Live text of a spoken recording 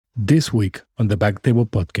This week on the Backtable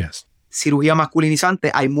Podcast. Cirugía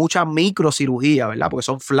masculinizante, hay mucha microcirugía, ¿verdad? Porque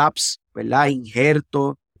son flaps, ¿verdad?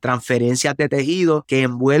 Injertos, transferencias de tejido que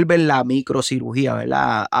envuelven la microcirugía,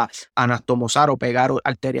 ¿verdad? A anastomosar o pegar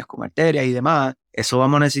arterias con arterias y demás. Eso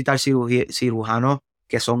vamos a necesitar cirujanos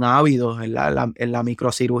que son ávidos, ¿verdad? En la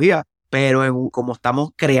microcirugía, pero como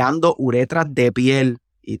estamos creando uretras de piel,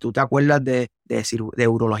 y tú te acuerdas de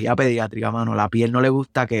urología pediátrica, mano, la piel no le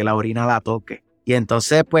gusta que la orina la toque. Y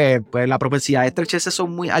entonces, pues la propensidad de estrecheces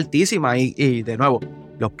son muy altísimas y de nuevo,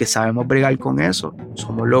 los que sabemos bregar con eso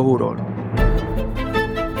somos los urólogos.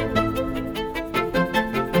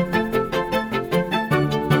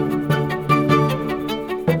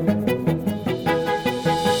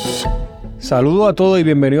 Saludos a todos y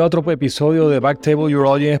bienvenidos a otro episodio de Backtable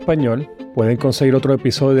Urology en español. Pueden conseguir otro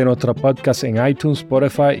episodio de nuestro podcast en iTunes,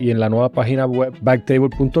 Spotify y en la nueva página web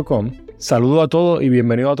backtable.com. Saludos a todos y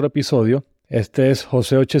bienvenidos a otro episodio. Este es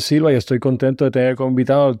José Oche Silva y estoy contento de tener como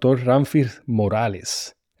invitado al doctor Ramfis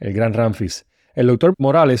Morales, el gran Ramfis. El doctor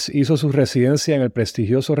Morales hizo su residencia en el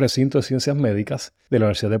prestigioso recinto de ciencias médicas de la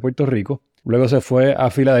Universidad de Puerto Rico. Luego se fue a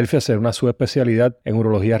Filadelfia a hacer una subespecialidad en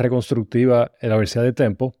urología reconstructiva en la Universidad de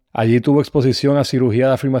Temple. Allí tuvo exposición a cirugía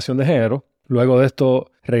de afirmación de género. Luego de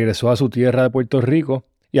esto regresó a su tierra de Puerto Rico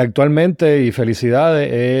y actualmente, y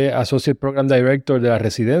felicidades, es Associate Program Director de la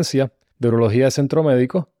residencia de urología de Centro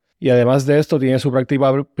Médico. Y además de esto tiene su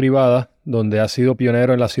práctica privada donde ha sido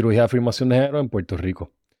pionero en la cirugía de afirmación de género en Puerto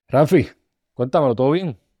Rico. Ramfi, cuéntamelo, ¿todo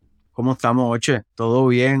bien? ¿Cómo estamos, Oche? Todo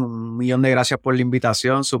bien, 1,000,000 de gracias por la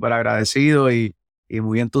invitación, súper agradecido y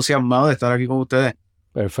muy entusiasmado de estar aquí con ustedes.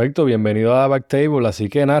 Perfecto, bienvenido a Backtable. Así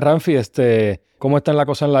que nada, Ramfi, ¿cómo está la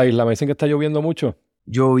cosa en la isla? Me dicen que está lloviendo mucho.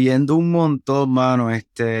 Lloviendo un montón, mano,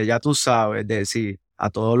 ya tú sabes, a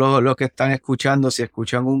todos los que están escuchando, si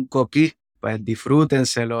escuchan un coquí, pues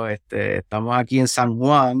disfrútenselo. Estamos aquí en San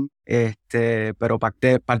Juan, pero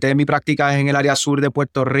parte de mi práctica es en el área sur de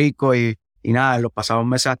Puerto Rico y nada, en los pasados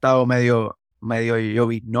meses ha estado medio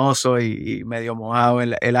lloviznoso y medio mojado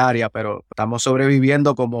el área, pero estamos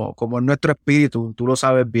sobreviviendo como es nuestro espíritu, tú lo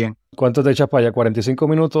sabes bien. ¿Cuánto te echas para allá? ¿45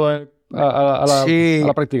 minutos a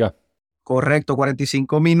la práctica? Correcto,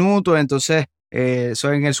 45 minutos, entonces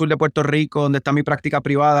soy en el sur de Puerto Rico, donde está mi práctica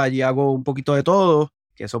privada, allí hago un poquito de todo,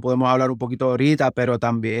 que eso podemos hablar un poquito ahorita, pero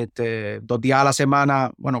también 2 días a la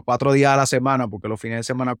semana, 4 días a la semana, porque los fines de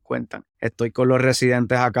semana cuentan. Estoy con los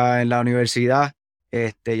residentes acá en la universidad,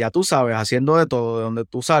 ya tú sabes, haciendo de todo, de donde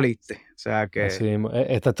tú saliste. O sea que...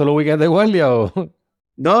 ¿Estás todos los weekends de guardia o...?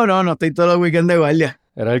 No estoy todos los weekends de guardia.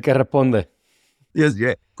 Era el que responde.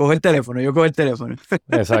 Coge el teléfono, yo cojo el teléfono.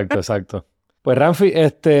 Exacto. Pues Ramfi,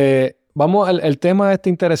 vamos al tema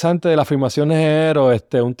interesante de la afirmación de género,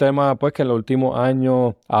 un tema pues que en los últimos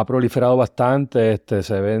años ha proliferado bastante,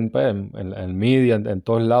 se ven pues, en el media, en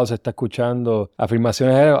todos lados se está escuchando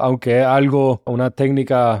afirmaciones de género, aunque es una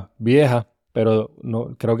técnica vieja, pero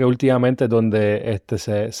no, creo que últimamente es donde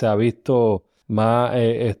se ha visto más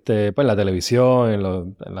pues, en la televisión,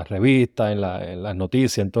 en las revistas, en las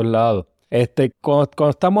noticias, en todos lados. Cuando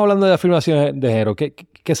estamos hablando de afirmaciones de género,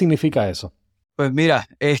 ¿qué significa eso? Pues mira,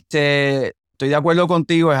 estoy de acuerdo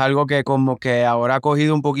contigo, es algo que como que ahora ha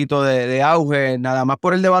cogido un poquito de auge, nada más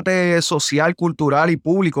por el debate social, cultural y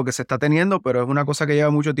público que se está teniendo, pero es una cosa que lleva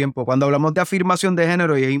mucho tiempo. Cuando hablamos de afirmación de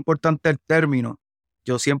género, y es importante el término,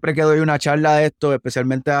 yo siempre que doy una charla de esto,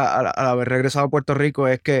 especialmente al haber regresado a Puerto Rico,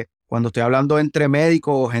 es que cuando estoy hablando entre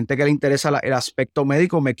médicos o gente que le interesa el aspecto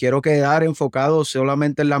médico, me quiero quedar enfocado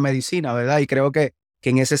solamente en la medicina, ¿verdad? Y creo que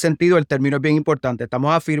en ese sentido el término es bien importante.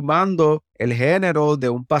 Estamos afirmando el género de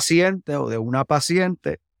un paciente o de una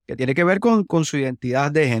paciente que tiene que ver con su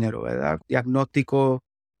identidad de género, ¿verdad? Diagnóstico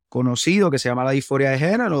conocido que se llama la disforia de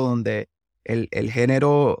género, donde el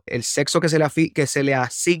género, el sexo que se le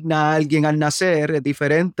asigna a alguien al nacer es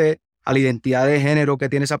diferente a la identidad de género que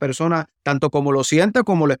tiene esa persona, tanto como lo siente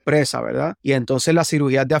como lo expresa, ¿verdad? Y entonces las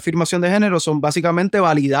cirugías de afirmación de género son básicamente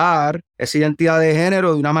validar esa identidad de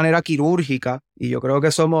género de una manera quirúrgica, y yo creo que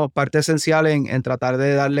somos parte esencial en tratar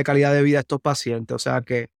de darle calidad de vida a estos pacientes. O sea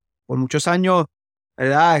que por muchos años,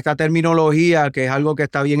 ¿verdad? Esta terminología, que es algo que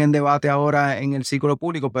está bien en debate ahora en el círculo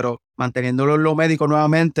público, pero manteniéndolo en lo médico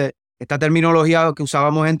nuevamente, esta terminología que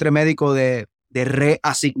usábamos entre médicos de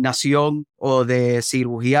reasignación o de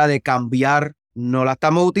cirugía de cambiar, no la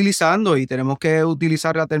estamos utilizando y tenemos que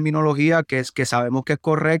utilizar la terminología que sabemos que es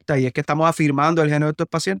correcta, y es que estamos afirmando el género de estos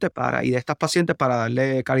pacientes y de estas pacientes para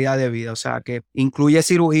darle calidad de vida. O sea que incluye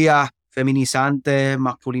cirugías feminizantes,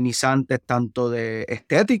 masculinizantes, tanto de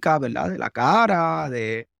estética, ¿verdad? De la cara,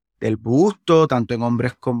 del busto, tanto en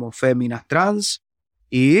hombres como féminas trans.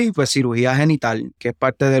 y pues cirugía genital, que es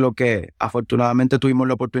parte de lo que afortunadamente tuvimos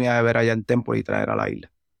la oportunidad de ver allá en Temple y traer a la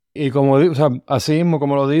isla. Y como o sea, así mismo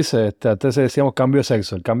como lo dice, antes decíamos cambio de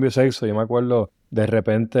sexo. El cambio de sexo, yo me acuerdo de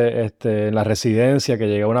repente en la residencia que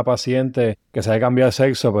llegaba una paciente que se había cambiado de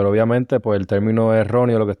sexo, pero obviamente pues el término es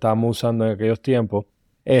erróneo lo que estábamos usando en aquellos tiempos.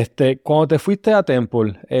 Cuando te fuiste a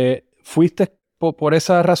Temple, ¿fuiste por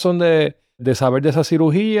esa razón de saber de esa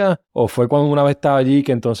cirugía o fue cuando una vez estaba allí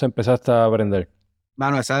que entonces empezaste a aprender?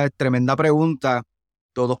 Mano, esa es tremenda pregunta.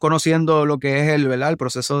 Todos conociendo lo que es ¿verdad? El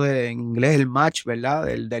proceso en inglés, el match, ¿verdad?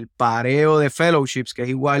 Del pareo de fellowships, que es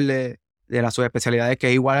igual de las subespecialidades, que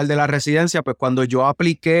es igual al de la residencia, pues cuando yo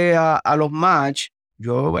apliqué a los match,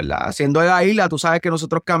 yo, ¿verdad? Siendo de la isla, tú sabes que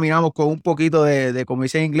nosotros caminamos con un poquito como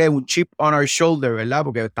dice en inglés, un chip on our shoulder, ¿verdad?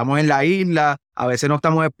 Porque estamos en la isla, a veces no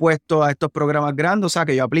estamos expuestos a estos programas grandes, o sea,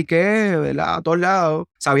 que yo apliqué, ¿verdad? A todos lados,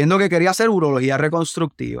 sabiendo que quería hacer urología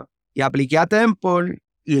reconstructiva. Y apliqué a Temple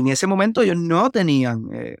y en ese momento ellos no tenían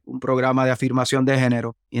un programa de afirmación de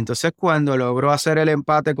género. Y entonces cuando logro hacer el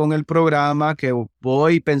empate con el programa, que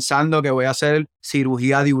voy pensando que voy a hacer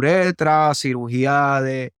cirugía de uretra, cirugía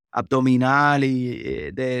de abdominal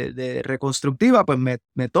y de reconstructiva, pues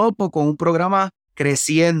me topo con un programa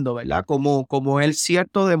creciendo, ¿verdad? Como es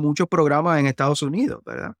cierto de muchos programas en Estados Unidos,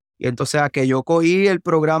 ¿verdad? Y entonces a que yo cogí el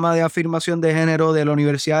programa de afirmación de género de la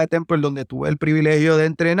Universidad de Temple, donde tuve el privilegio de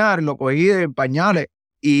entrenar, lo cogí en pañales.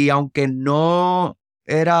 Y aunque no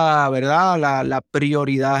era, ¿verdad?, la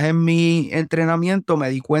prioridad en mi entrenamiento,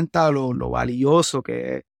 me di cuenta de lo valioso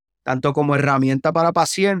que es, tanto como herramienta para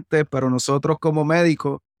pacientes, pero nosotros como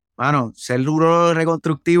médicos, mano, ser urólogo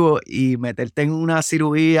reconstructivo y meterte en una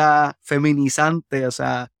cirugía feminizante, o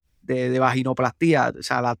sea, de vaginoplastía, o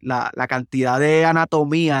sea, la cantidad de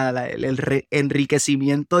anatomía, el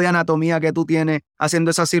enriquecimiento de anatomía que tú tienes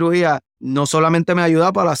haciendo esa cirugía, no solamente me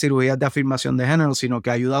ayuda para las cirugías de afirmación de género, sino que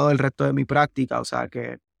ha ayudado el resto de mi práctica, o sea,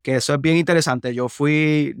 que eso es bien interesante. Yo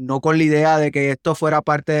fui no con la idea de que esto fuera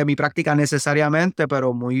parte de mi práctica necesariamente,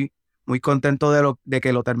 pero muy, muy contento de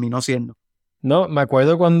que lo terminó siendo. No, me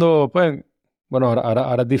acuerdo cuando, pues, bueno,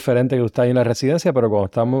 ahora es diferente que tú estás ahí en la residencia, pero o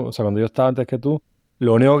sea, cuando yo estaba antes que tú,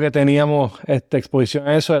 lo único que teníamos exposición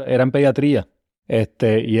a eso era en pediatría.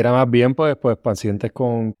 Y era más bien, pues pacientes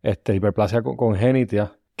con hiperplasia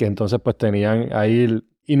congénita, que entonces pues tenían ahí,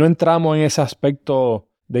 y no entramos en ese aspecto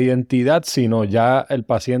de identidad, sino ya el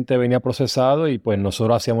paciente venía procesado y pues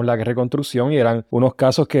nosotros hacíamos la reconstrucción y eran unos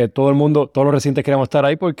casos que todos los residentes queríamos estar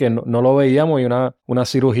ahí porque no lo veíamos y una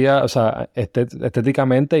cirugía, o sea,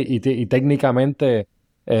 estéticamente y técnicamente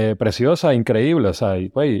preciosa, increíble, o sea, y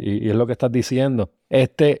es lo que estás diciendo.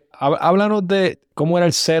 Háblanos de cómo era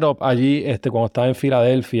el setup allí, cuando estaba en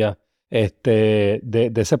Filadelfia,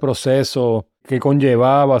 de ese proceso, qué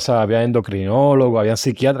conllevaba, o sea, había endocrinólogos, había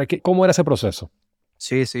psiquiatras, ¿cómo era ese proceso?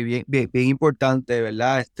 Sí, sí, bien, bien, bien importante,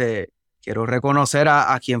 ¿verdad? Quiero reconocer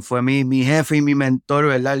a quien fue mi jefe y mi mentor,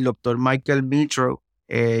 ¿verdad? El doctor Michael Mitro,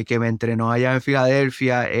 que me entrenó allá en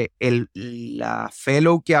Filadelfia. La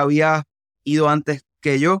fellow que había ido antes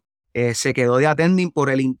que yo, se quedó de attending por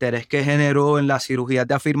el interés que generó en las cirugías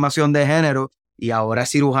de afirmación de género y ahora es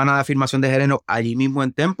cirujana de afirmación de género allí mismo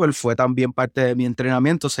en Temple. Fue también parte de mi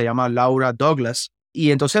entrenamiento, se llama Laura Douglas. Y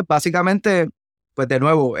entonces básicamente, pues de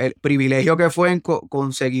nuevo, el privilegio que fue en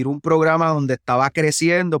conseguir un programa donde estaba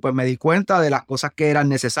creciendo, pues me di cuenta de las cosas que eran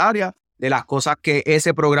necesarias, de las cosas que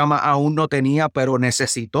ese programa aún no tenía, pero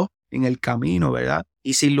necesitó en el camino, ¿verdad?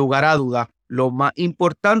 Y sin lugar a dudas, lo más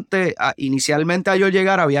importante, inicialmente a yo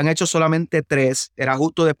llegar, habían hecho solamente 3, era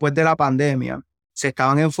justo después de la pandemia. Se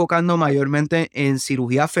estaban enfocando mayormente en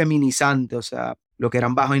cirugía feminizante, o sea, lo que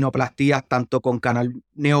eran vaginoplastías, tanto con canal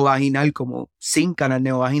neovaginal como sin canal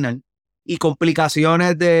neovaginal, y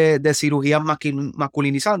complicaciones de cirugías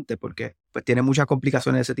masculinizantes, porque pues tiene muchas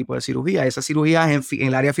complicaciones ese tipo de cirugía. Esas cirugías en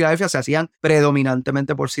el área de Filadelfia se hacían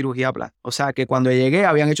predominantemente por cirugía plástica. O sea que cuando llegué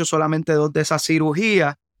habían hecho solamente 2 de esas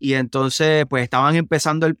cirugías y entonces pues estaban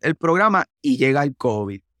empezando el programa y llega el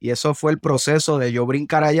COVID. Y eso fue el proceso de yo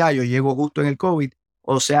brincar allá, yo llego justo en el COVID.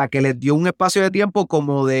 O sea que les dio un espacio de tiempo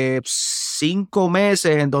como de 5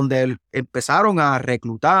 meses en donde empezaron a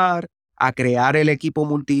reclutar, a crear el equipo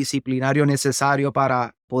multidisciplinario necesario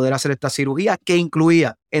para poder hacer esta cirugía, que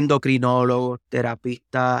incluía endocrinólogos,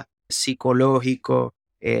 terapistas psicológicos,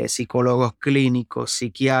 psicólogos clínicos,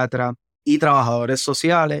 psiquiatras y trabajadores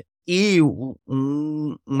sociales, y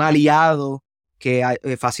un aliado que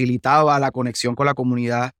facilitaba la conexión con la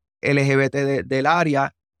comunidad LGBT del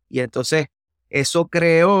área. Y entonces eso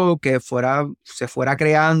creó que se fuera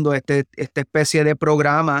creando esta especie de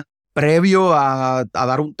programa previo a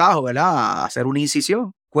dar un tajo, ¿verdad? A hacer una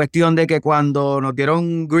incisión. cuestión de que cuando nos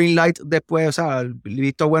dieron green light después, o sea, el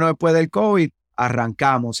visto bueno después del COVID,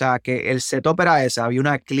 arrancamos. O sea, que el setup era ese. Había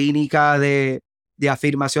una clínica de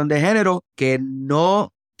afirmación de género que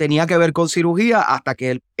no tenía que ver con cirugía hasta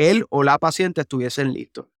que él o la paciente estuviesen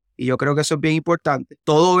listos. Y yo creo que eso es bien importante.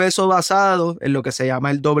 Todo eso basado en lo que se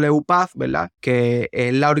llama el WPATH, ¿verdad? Que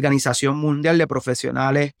es la Organización Mundial de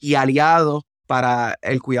Profesionales y Aliados para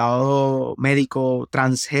el cuidado médico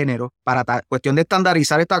transgénero, para cuestión de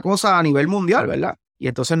estandarizar esta cosa a nivel mundial, ¿verdad? Y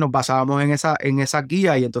entonces nos basábamos en esa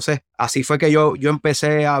guía, y entonces así fue que yo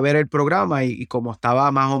empecé a ver el programa y como estaba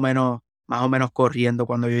más o menos corriendo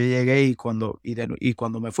cuando yo llegué y cuando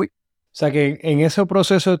me fui. O sea que en ese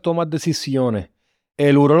proceso de tomar decisiones,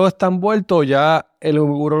 ¿el urólogo está envuelto o ya el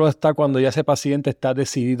urólogo está cuando ya ese paciente está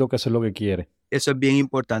decidido que eso es lo que quiere? Eso es bien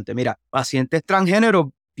importante. Mira, pacientes transgéneros,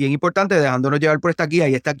 bien importante, dejándonos llevar por esta guía,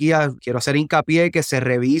 y esta guía quiero hacer hincapié que se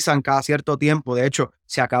revisan cada cierto tiempo. De hecho,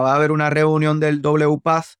 se acaba de ver una reunión del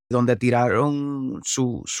WPATH donde tiraron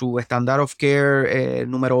su Standard of Care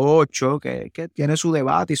número 8, que tiene su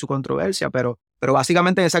debate y su controversia, pero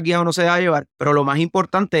básicamente en esa guía uno se va a llevar. Pero lo más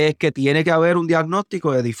importante es que tiene que haber un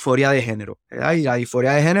diagnóstico de disforia de género, ¿verdad? Y la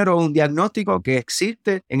disforia de género es un diagnóstico que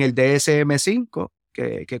existe en el DSM-5,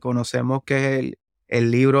 que conocemos que es el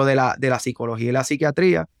libro de la psicología y la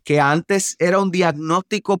psiquiatría, que antes era un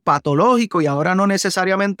diagnóstico patológico y ahora no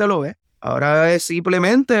necesariamente lo es. Ahora es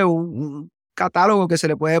simplemente un catálogo que se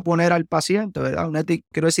le puede poner al paciente, ¿verdad?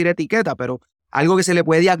 Quiero decir etiqueta, pero algo que se le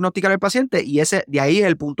puede diagnosticar al paciente, y de ahí es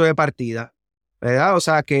el punto de partida, ¿verdad? O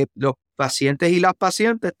sea que los pacientes y las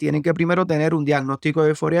pacientes tienen que primero tener un diagnóstico de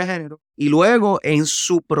disforia de género y luego en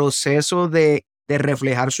su proceso de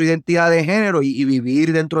reflejar su identidad de género y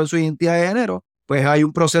vivir dentro de su identidad de género, pues hay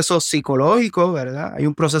un proceso psicológico, ¿verdad? Hay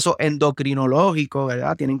un proceso endocrinológico,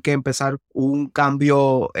 ¿verdad? Tienen que empezar un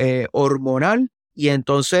cambio hormonal, y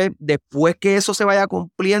entonces después que eso se vaya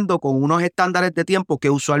cumpliendo con unos estándares de tiempo que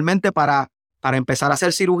usualmente para empezar a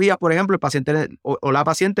hacer cirugías, por ejemplo, el paciente o la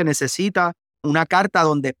paciente necesita una carta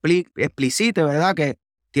donde explicite, ¿verdad? Que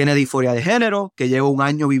tiene disforia de género, que lleva un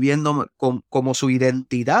año viviendo como su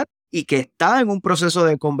identidad y que está en un proceso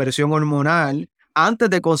de conversión hormonal antes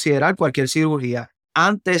de considerar cualquier cirugía.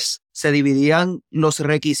 Antes se dividían los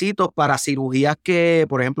requisitos para cirugías que,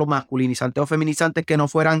 por ejemplo, masculinizantes o feminizantes que no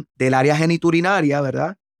fueran del área geniturinaria,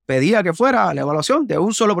 ¿verdad? Pedía que fuera la evaluación de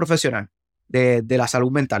un solo profesional de la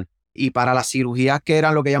salud mental. Y para las cirugías que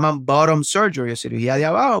eran lo que llaman bottom surgery, cirugía de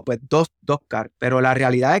abajo, pues dos CAR. Pero la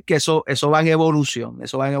realidad es que eso va en evolución,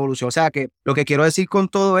 O sea que lo que quiero decir con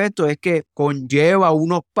todo esto es que conlleva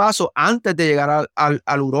unos pasos antes de llegar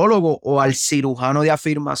al urólogo o al cirujano de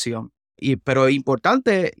afirmación. Pero es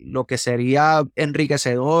importante, lo que sería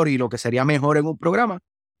enriquecedor y lo que sería mejor en un programa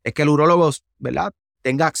es que el urólogo, ¿verdad?,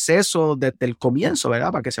 tenga acceso desde el comienzo,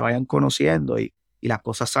 ¿verdad?, para que se vayan conociendo y las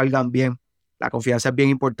cosas salgan bien. La confianza es bien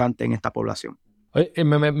importante en esta población. Oye,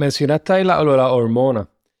 me mencionaste ahí lo de la hormona.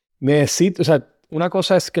 O sea, una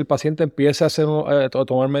cosa es que el paciente empiece a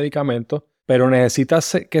tomar medicamentos, pero necesita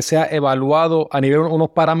que sea evaluado a nivel de unos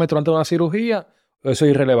parámetros antes de una cirugía, ¿o eso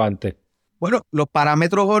es irrelevante? Bueno, los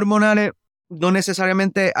parámetros hormonales no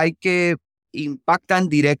necesariamente impactan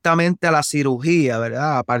directamente a la cirugía,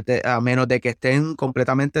 ¿verdad? Aparte, a menos de que estén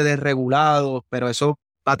completamente desregulados, pero eso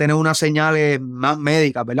va a tener unas señales más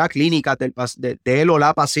médicas, ¿verdad? Clínicas de él o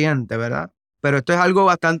la paciente, ¿verdad? Pero esto es algo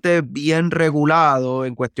bastante bien regulado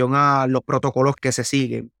en cuestión a los protocolos que se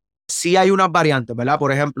siguen. Sí hay unas variantes, ¿verdad?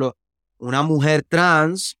 Por ejemplo, una mujer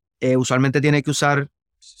trans usualmente tiene que usar,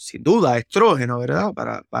 sin duda, estrógeno, ¿verdad?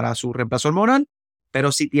 Para su reemplazo hormonal,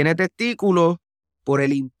 pero si tiene testículos, por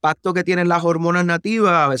el impacto que tienen las hormonas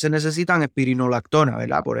nativas, a veces necesitan espironolactona,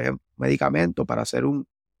 ¿verdad? Por ejemplo, medicamento para hacer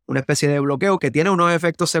una especie de bloqueo que tiene unos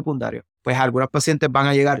efectos secundarios. Pues algunos pacientes van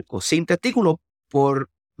a llegar sin testículos por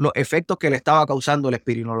los efectos que le estaba causando la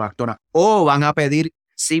espironolactona, o van a pedir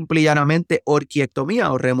simple y llanamente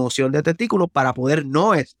orquiectomía o remoción de testículos para poder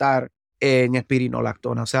no estar en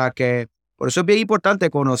espironolactona. O sea que por eso es bien importante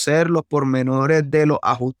conocer los pormenores de los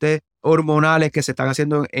ajustes hormonales que se están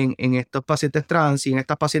haciendo en estos pacientes trans y en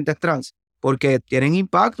estas pacientes trans, porque tienen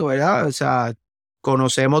impacto, ¿verdad? O sea,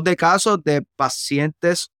 conocemos de casos de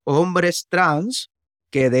pacientes hombres trans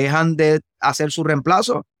que dejan de hacer su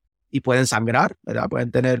reemplazo y pueden sangrar, ¿verdad? Pueden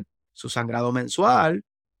tener su sangrado mensual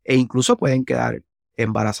e incluso pueden quedar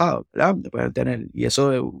embarazados, ¿verdad? Pueden tener, y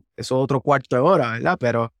eso es otro cuarto de hora, ¿verdad?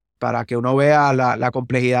 Pero para que uno vea la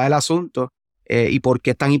complejidad del asunto y por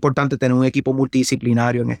qué es tan importante tener un equipo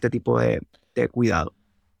multidisciplinario en este tipo de cuidado.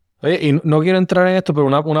 Oye, y no quiero entrar en esto, pero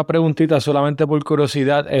una preguntita solamente por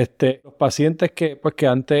curiosidad. Los pacientes que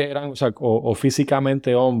antes eran, o sea, o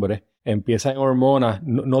físicamente hombres, empiezan hormonas,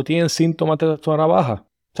 no tienen síntomas de testosterona baja.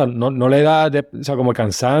 O sea, no le da, o sea, como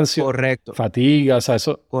cansancio, Correcto. fatiga, o sea,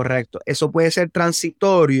 eso. Correcto. Eso puede ser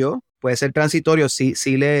transitorio,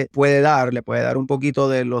 sí le puede dar un poquito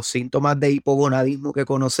de los síntomas de hipogonadismo que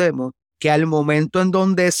conocemos, que al momento en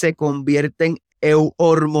donde se convierten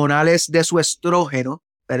hormonales de su estrógeno,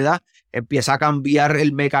 ¿verdad? Empieza a cambiar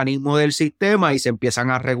el mecanismo del sistema y se empiezan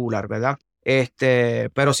a regular, ¿verdad?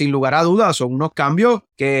 Pero sin lugar a dudas son unos cambios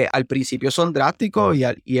que al principio son drásticos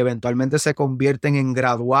y eventualmente se convierten en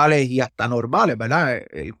graduales y hasta normales, ¿verdad?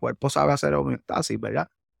 El cuerpo sabe hacer homeostasis, ¿verdad?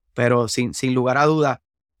 Pero sin lugar a dudas.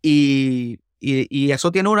 Y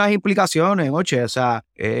eso tiene unas implicaciones, oye, o sea,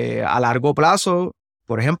 a largo plazo,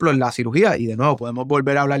 por ejemplo, en la cirugía, y de nuevo podemos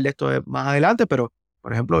volver a hablar de esto más adelante, pero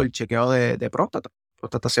por ejemplo, el chequeo de próstata.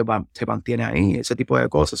 Próstata se mantiene ahí, ese tipo de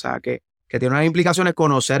cosas, o sea, que tiene unas implicaciones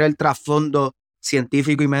conocer el trasfondo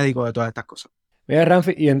científico y médico de todas estas cosas. Mira,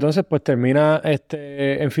 Ramfi, y entonces pues termina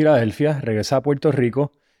en Filadelfia, regresa a Puerto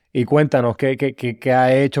Rico y cuéntanos qué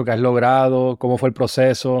ha hecho, qué has logrado, cómo fue el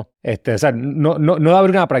proceso. O sea, no va a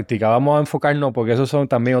haber una práctica, vamos a enfocarnos porque esos son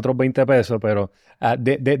también otros 20 pesos, pero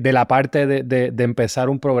de la parte de empezar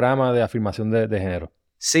un programa de afirmación de género.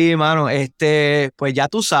 Sí, mano, pues ya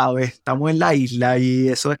tú sabes, estamos en la isla y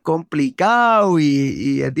eso es complicado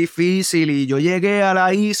y es difícil. Y yo llegué a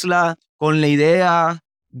la isla con la idea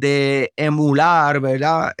de emular,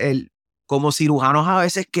 ¿verdad? Como cirujanos a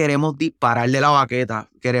veces queremos dispararle la baqueta,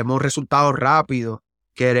 queremos resultados rápidos,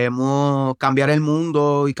 queremos cambiar el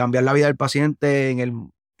mundo y cambiar la vida del paciente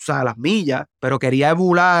o sea, a las millas, pero quería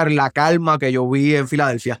emular la calma que yo vi en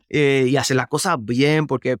Filadelfia y hacer las cosas bien,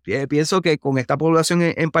 porque pienso que con esta población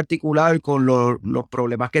en particular, con los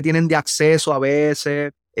problemas que tienen de acceso a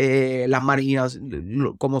veces, las marginas,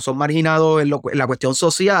 como son marginados en la cuestión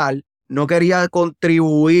social, no quería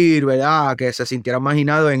contribuir, ¿verdad?, a que se sintieran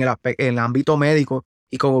marginados en el ámbito médico.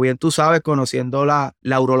 Y como bien tú sabes, conociendo la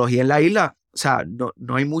urología en la isla, o sea,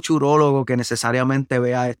 no hay mucho urólogo que necesariamente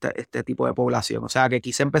vea este tipo de población. O sea, que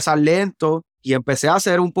quise empezar lento y empecé a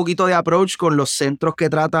hacer un poquito de approach con los centros que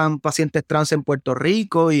tratan pacientes trans en Puerto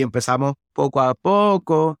Rico y empezamos poco a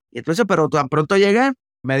poco. Y entonces, pero tan pronto llegué,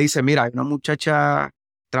 me dice, mira, hay una muchacha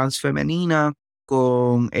trans femenina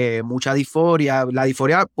con mucha disforia. La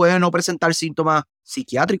disforia puede no presentar síntomas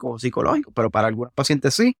psiquiátricos o psicológicos, pero para algunos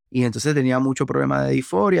pacientes sí. Y entonces tenía mucho problema de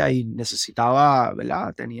disforia y necesitaba,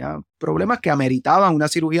 ¿verdad? Tenía problemas que ameritaban una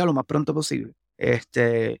cirugía lo más pronto posible.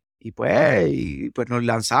 Y pues nos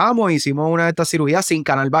lanzamos, hicimos una de estas cirugías sin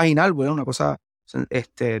canal vaginal, bueno, una cosa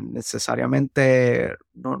necesariamente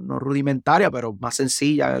no rudimentaria, pero más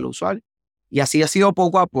sencilla de lo usual. Y así ha sido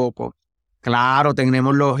poco a poco. Claro,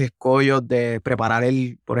 tenemos los escollos de preparar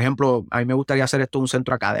por ejemplo, a mí me gustaría hacer esto un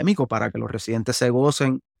centro académico para que los residentes se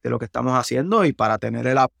gocen de lo que estamos haciendo y para tener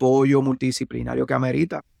el apoyo multidisciplinario que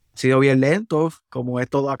amerita. Ha sido bien lento, como es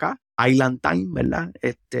todo acá. Island Time, ¿verdad?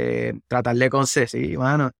 Tratar de conseguir, sí,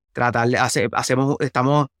 mano.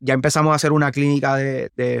 Ya empezamos a hacer una clínica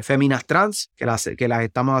de féminas trans, que las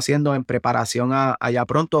estamos haciendo en preparación allá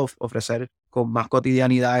pronto, ofrecer con más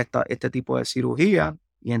cotidianidad este tipo de cirugía.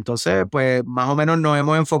 Y entonces, pues, más o menos nos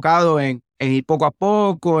hemos enfocado en ir poco a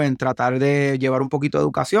poco, en tratar de llevar un poquito de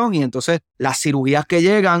educación. Y entonces, las cirugías que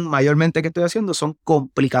llegan, mayormente que estoy haciendo, son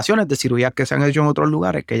complicaciones de cirugías que se han hecho en otros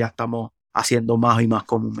lugares que ya estamos haciendo más y más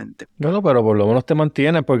comúnmente. No, pero por lo menos te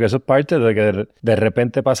mantienes, porque eso es parte de que de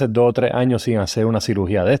repente pases 2 o 3 años sin hacer una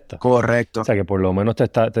cirugía de esta. Correcto. O sea, que por lo menos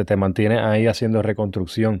te mantienes ahí haciendo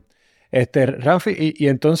reconstrucción. Ramfi, y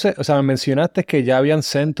entonces, o sea, me mencionaste que ya habían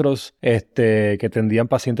centros que atendían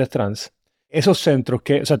pacientes trans. Esos centros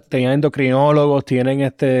o sea, tenían endocrinólogos,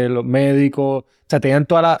 tienen los médicos, o sea, tenían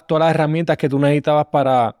todas las herramientas que tú necesitabas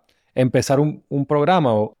para empezar un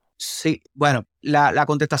programa. Sí, bueno, la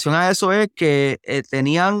contestación a eso es que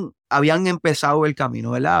habían empezado el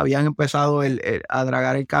camino, ¿verdad? Habían empezado a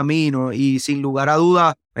dragar el camino y sin lugar a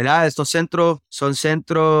dudas, ¿verdad? Estos centros son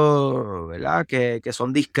centros, ¿verdad? Que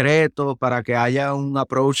son discretos para que haya un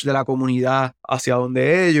approach de la comunidad hacia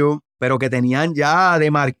donde ellos, pero que tenían ya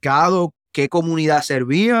demarcado qué comunidad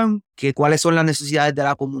servían, cuáles son las necesidades de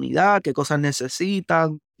la comunidad, qué cosas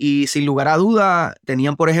necesitan y sin lugar a dudas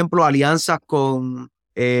tenían, por ejemplo, alianzas con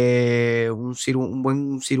un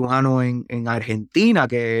buen cirujano en Argentina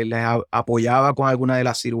que les apoyaba con alguna de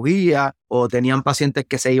las cirugías, o tenían pacientes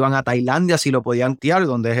que se iban a Tailandia si lo podían tirar,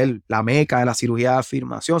 donde es la meca de la cirugía de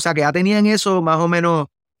afirmación. O sea, que ya tenían eso más o menos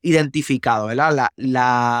identificado, ¿verdad?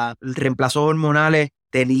 Los reemplazos hormonales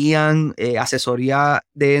tenían asesoría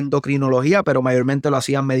de endocrinología, pero mayormente lo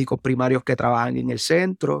hacían médicos primarios que trabajan en el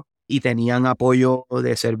centro y tenían apoyo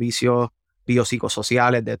de servicios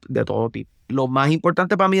biopsicosociales de todo tipo. Lo más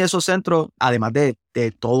importante para mí de esos centros, además de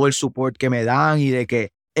todo el support que me dan y de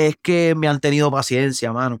que es que me han tenido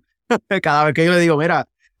paciencia, mano. Cada vez que yo le digo, mira,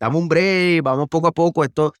 dame un break, vamos poco a poco,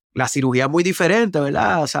 la cirugía es muy diferente,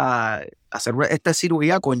 ¿verdad? O sea, hacer esta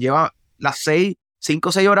cirugía conlleva las 5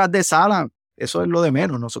 o 6 horas de sala. Eso es lo de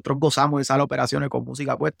menos. Nosotros gozamos de sala de operaciones con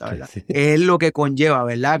música puesta, ¿verdad? Sí. Es lo que conlleva,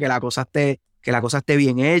 ¿verdad? Que la cosa esté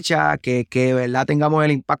bien hecha, que ¿verdad? Tengamos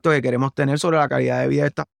el impacto que queremos tener sobre la calidad de vida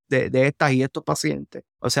de estas y estos pacientes.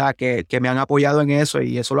 O sea, que me han apoyado en eso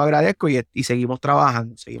y eso lo agradezco y seguimos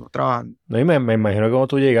trabajando. No, y me imagino que como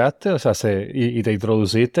tú llegaste, o sea, y te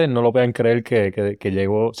introduciste, no lo puedan creer que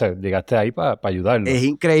llegó, o sea, llegaste ahí para ayudarlos. Es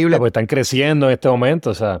increíble. Porque están creciendo en este momento,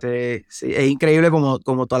 o sea. Sí, es increíble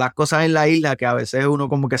como todas las cosas en la isla, que a veces uno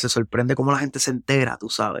como que se sorprende cómo la gente se entera, tú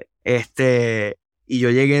sabes. Y yo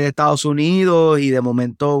llegué de Estados Unidos y de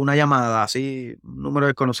momento una llamada así, un número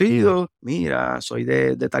desconocido, mira, soy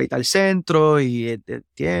de tal y tal centro y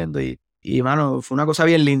entiendo y mano, fue una cosa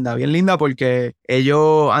bien linda porque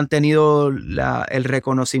ellos han tenido el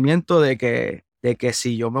reconocimiento de que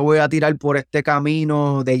si yo me voy a tirar por este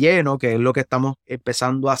camino de lleno, que es lo que estamos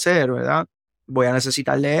empezando a hacer, ¿verdad? Voy a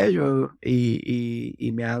necesitar de ellos y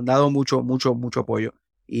me han dado mucho apoyo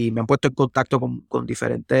y me han puesto en contacto con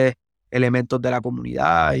diferentes elementos de la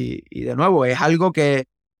comunidad y de nuevo, es algo que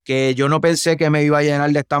yo no pensé que me iba a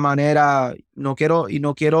llenar de esta manera. No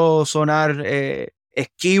quiero sonar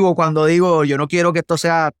esquivo cuando digo, yo no quiero que esto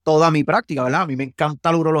sea toda mi práctica, ¿verdad? A mí me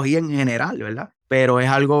encanta la urología en general, ¿verdad? Pero es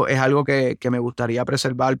algo que me gustaría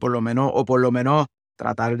preservar por lo menos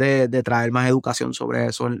tratar de traer más educación sobre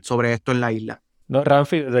esto en la isla. No,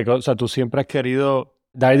 Ramfi, o sea, tú siempre has querido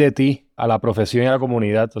dar de ti a la profesión y a la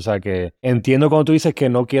comunidad, o sea que entiendo cuando tú dices que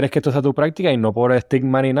no quieres que esto sea tu práctica y no por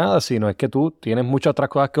estigma ni nada, sino es que tú tienes muchas otras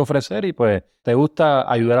cosas que ofrecer y pues te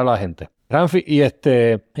gusta ayudar a la gente. Ramfi, y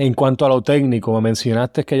en cuanto a lo técnico, me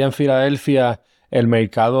mencionaste que allá en Filadelfia el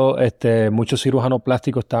mercado, muchos cirujanos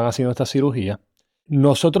plásticos están haciendo esta cirugía.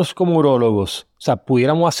 Nosotros como urólogos, o sea,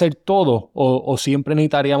 ¿pudiéramos hacer todo o siempre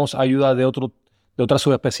necesitaríamos ayuda de otra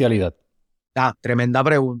subespecialidad? Tremenda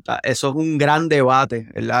pregunta. Eso es un gran debate,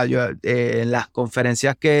 ¿verdad? Yo, en las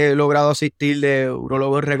conferencias que he logrado asistir de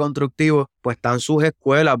urólogos reconstructivos, pues están sus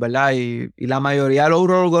escuelas, ¿verdad? Y la mayoría de los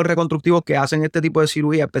urólogos reconstructivos que hacen este tipo de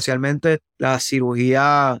cirugía, especialmente la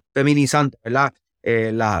cirugía feminizante, ¿verdad?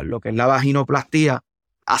 Lo que es la vaginoplastía,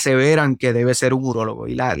 aseveran que debe ser un urólogo.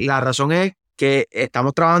 Y la razón es que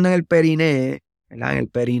estamos trabajando en el perineo, ¿verdad? En el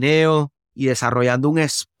perineo, y desarrollando un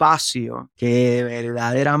espacio que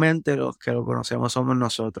verdaderamente los que lo conocemos somos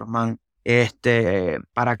nosotros, man.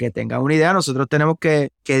 Para que tengan una idea, nosotros tenemos que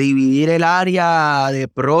dividir el área de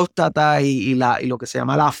próstata y lo que se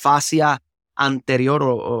llama la fascia anterior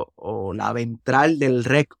o la ventral del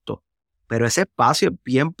recto. Pero ese espacio es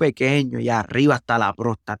bien pequeño y arriba está la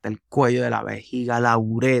próstata, el cuello de la vejiga, la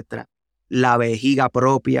uretra, la vejiga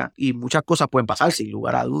propia y muchas cosas pueden pasar sin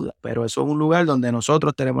lugar a dudas, pero eso es un lugar donde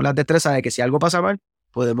nosotros tenemos la destreza de que si algo pasa mal,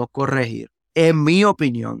 podemos corregir. En mi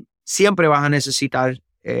opinión, siempre vas a necesitar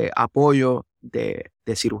apoyo de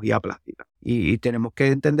cirugía plástica y tenemos que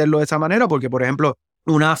entenderlo de esa manera porque, por ejemplo,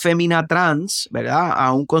 una fémina trans, ¿verdad?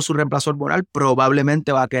 Aún con su reemplazo hormonal,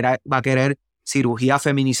 probablemente va a querer cirugía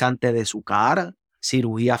feminizante de su cara,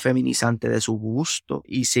 cirugía feminizante de su busto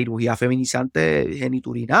y cirugía feminizante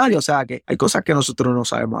geniturinaria. O sea que hay cosas que nosotros no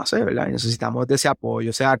sabemos hacer, ¿verdad? Y necesitamos de ese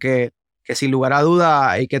apoyo. O sea que sin lugar a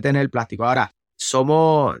duda hay que tener plástico. Ahora,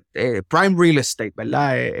 somos prime real estate,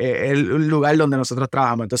 ¿verdad? Es el lugar donde nosotros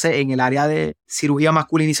trabajamos. Entonces, en el área de cirugía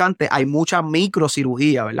masculinizante hay mucha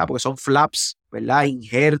microcirugía, ¿verdad? Porque son flaps, ¿verdad?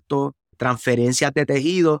 Injertos, transferencias de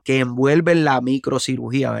tejido que envuelven la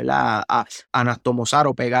microcirugía, ¿verdad? A anastomosar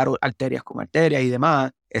o pegar arterias con arterias y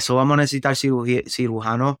demás. Eso vamos a necesitar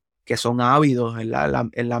cirujanos que son ávidos, ¿verdad?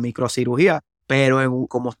 En la microcirugía, pero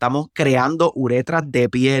como estamos creando uretras de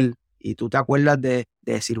piel, y tú te acuerdas de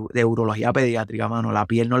urología pediátrica, mano, la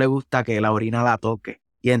piel no le gusta que la orina la toque.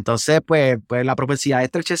 Y entonces, pues la propensidad de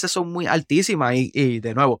estrecheces son muy altísimas y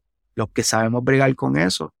de nuevo, los que sabemos bregar con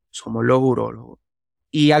eso somos los urólogos.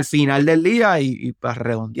 Y al final del día, y para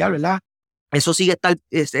redondear, ¿verdad? Eso sigue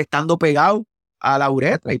estando pegado a la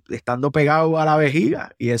uretra y estando pegado a la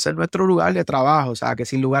vejiga. Y ese es nuestro lugar de trabajo. O sea, que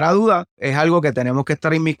sin lugar a dudas es algo que tenemos que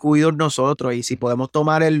estar inmiscuidos nosotros. Y si podemos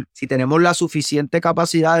si tenemos la suficiente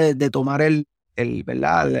capacidad de tomar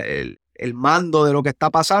 ¿verdad? El mando de lo que está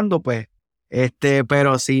pasando, pues,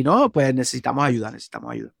 pero si no, pues necesitamos ayuda.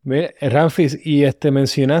 Mire, Ramfis, y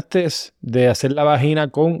mencionaste de hacer la vagina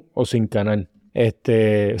con o sin canal. O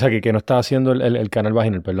sea, que no estaba haciendo el canal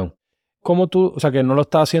vaginal, perdón. ¿cómo tú, o sea, que no lo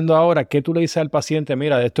estás haciendo ahora, qué tú le dices al paciente?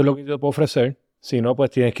 Mira, esto es lo que yo te puedo ofrecer. Si no, pues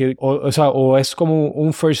tienes que ir, o sea, o es como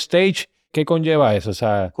un first stage. ¿Qué conlleva eso? O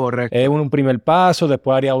sea, Correcto. ¿es un primer paso?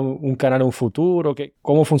 ¿Después haría un canal en un futuro?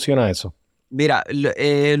 ¿Cómo funciona eso? Mira,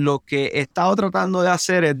 lo que he estado tratando de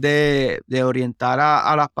hacer es de orientar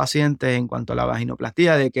a las pacientes en cuanto a la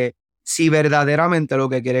vaginoplastia, de que si verdaderamente lo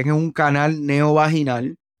que quieren es un canal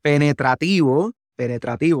neovaginal penetrativo,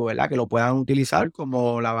 ¿verdad? Que lo puedan utilizar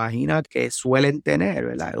como la vagina que suelen tener,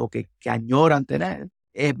 ¿verdad? O que añoran tener.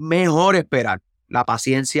 Es mejor esperar. La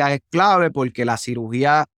paciencia es clave porque la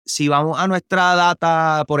cirugía, si vamos a nuestra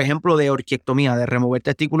data, por ejemplo, de orquiectomía, de remover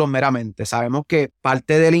testículos meramente, sabemos que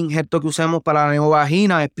parte del injerto que usamos para la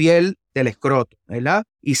neovagina es piel del escroto, ¿verdad?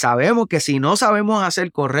 Y sabemos que si no sabemos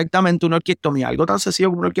hacer correctamente una orquiectomía, algo tan sencillo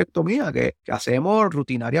como una orquiectomía que hacemos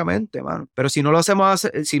rutinariamente, mano. Pero si no lo sabemos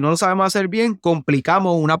hacer bien,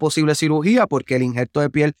 complicamos una posible cirugía porque el injerto de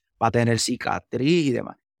piel va a tener cicatriz y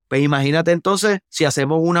demás. Pues imagínate entonces si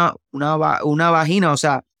hacemos una vagina, o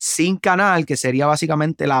sea, sin canal, que sería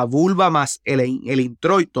básicamente la vulva más el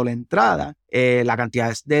introito, la entrada, la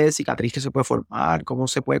cantidad de cicatriz que se puede formar, cómo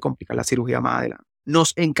se puede complicar la cirugía más adelante.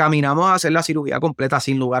 Nos encaminamos a hacer la cirugía completa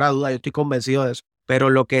sin lugar a dudas, yo estoy convencido de eso. Pero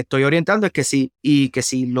lo que estoy orientando es que sí, y que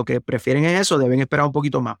si lo que prefieren es eso, deben esperar un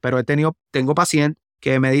poquito más. Pero tengo pacientes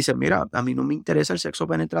que me dicen, mira, a mí no me interesa el sexo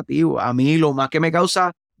penetrativo, a mí lo más que me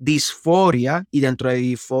causa disforia, y dentro de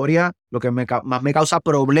disforia lo que más me causa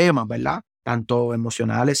problemas, ¿verdad? Tanto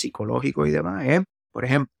emocionales, psicológicos y demás, es, por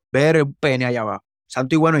ejemplo, ver un pene allá abajo,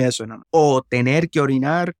 santo y bueno y eso, ¿no? O tener que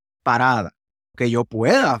orinar parada, que yo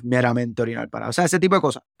pueda meramente orinar parada, o sea, ese tipo de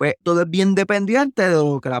cosas. Pues todo es bien dependiente de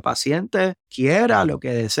lo que la paciente quiera, lo que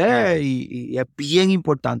desee, y es bien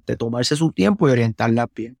importante tomarse su tiempo y orientarla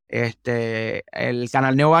bien. El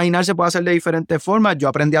canal neovaginal se puede hacer de diferentes formas. Yo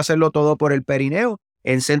aprendí a hacerlo todo por el perineo,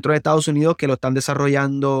 en centros de Estados Unidos que lo están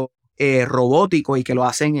desarrollando robótico y que lo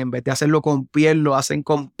hacen, en vez de hacerlo con piel, lo hacen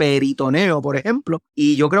con peritoneo, por ejemplo.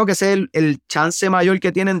 Y yo creo que ese es el chance mayor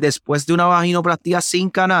que tienen después de una vaginoplastia sin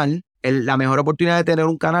canal. La mejor oportunidad de tener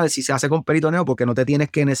un canal es si se hace con peritoneo, porque no te tienes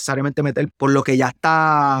que necesariamente meter por lo que ya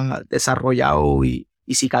está desarrollado y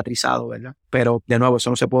cicatrizado, ¿verdad? Pero de nuevo, eso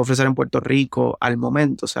no se puede ofrecer en Puerto Rico al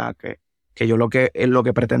momento, o sea que yo lo que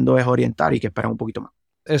pretendo es orientar y que esperar un poquito más.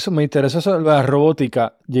 Eso me interesa, eso de la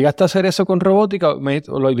robótica. ¿Llegaste a hacer eso con robótica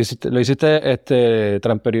o lo hiciste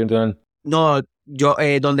transperitoneal? No, yo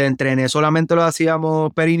donde entrené solamente lo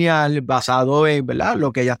hacíamos perineal, basado en, ¿verdad?,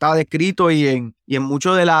 lo que ya estaba descrito y en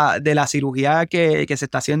mucho de la cirugía que se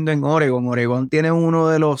está haciendo en Oregon. Oregon tiene uno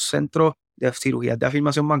de los centros de cirugías de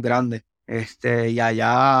afirmación más grandes. Y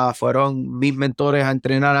allá fueron mis mentores a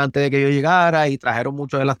entrenar antes de que yo llegara y trajeron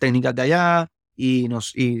muchas de las técnicas de allá y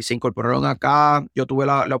se incorporaron acá. Yo tuve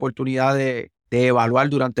la oportunidad de evaluar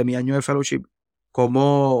durante mi año de fellowship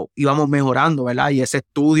cómo íbamos mejorando, ¿verdad? Y ese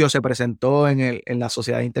estudio se presentó en la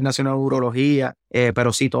Sociedad Internacional de Urología,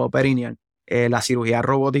 pero sí, todo perineal. La cirugía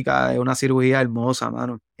robótica es una cirugía hermosa,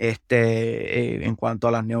 mano, en cuanto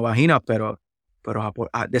a las neovaginas, pero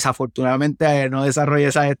desafortunadamente no desarrollé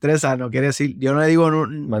esas destrezas. No quiere decir, yo no le digo...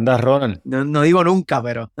 Manda a Ronald. No digo nunca,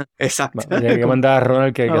 pero exacto. Hay que mandar a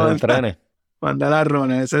Ronald que lo entrene. Mandar a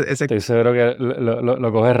Ronald. Estoy seguro que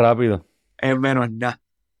lo coges rápido. Es menos nada.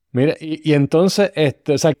 Mira, y entonces,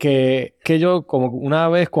 o sea, que yo como una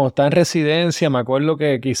vez cuando estaba en residencia, me acuerdo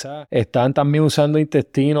que quizás estaban también usando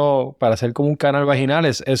intestino para hacer como un canal vaginal.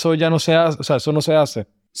 Eso ya no se hace, o sea, eso no se hace.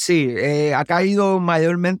 Sí, ha caído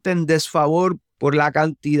mayormente en desfavor por la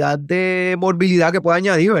cantidad de morbilidad que puede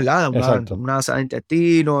añadir, ¿verdad? Una sala de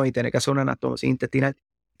intestino y tener que hacer una anatomía intestinal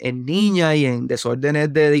en niñas y en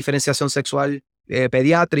desórdenes de diferenciación sexual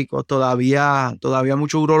pediátricos. Todavía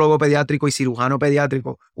mucho urólogo pediátrico y cirujano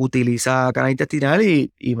pediátrico utiliza canal intestinal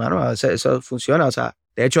y mano, eso funciona. O sea,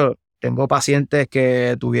 de hecho, tengo pacientes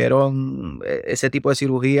que tuvieron ese tipo de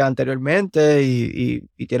cirugía anteriormente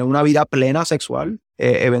y tienen una vida plena sexual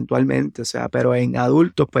eventualmente. O sea, pero en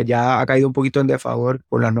adultos pues ya ha caído un poquito en desfavor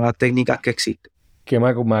por las nuevas técnicas que existen. Que me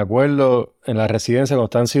acuerdo en la residencia cuando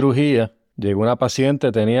estaba en cirugía, llegó una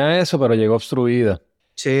paciente, tenía eso, pero llegó obstruida.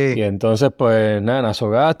 Sí. Y entonces, pues, nada,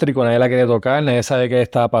 nasogástrico, nadie la quería tocar, nadie sabe qué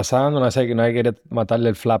estaba pasando, nadie quería matarle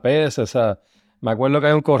el flap ese, o sea, me acuerdo que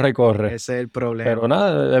hay un corre. Ese es el problema. Pero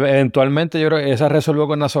nada, eventualmente yo creo que esa resolvió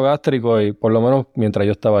con nasogástrico y por lo menos mientras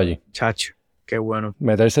yo estaba allí. Chacho, qué bueno.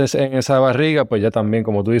 Meterse en esa barriga, pues ya también,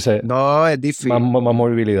 como tú dices, no, es difícil. Más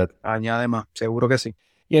movilidad. Añade más, seguro que sí.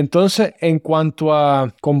 Y entonces, en cuanto a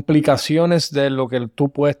complicaciones de lo que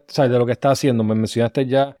tú puedes, o sea, de lo que estás haciendo, me mencionaste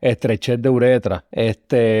ya estrechez de uretra.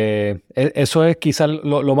 Eso es quizás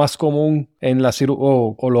lo más común en la cirugía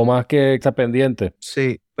o lo más que está pendiente.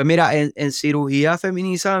 Sí, Pues mira, en cirugía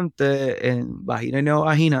feminizante, en vagina y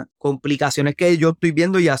neovagina, complicaciones que yo estoy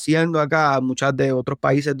viendo y haciendo acá, muchas de otros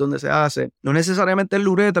países donde se hace, no necesariamente es la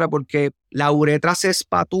uretra, porque la uretra se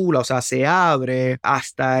espatula, o sea, se abre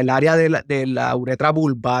hasta el área de la uretra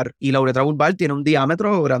vulvar, y la uretra vulvar tiene un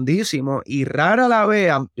diámetro grandísimo y rara la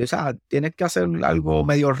vez, o sea, tienes que hacer algo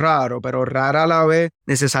medio raro, pero rara la vez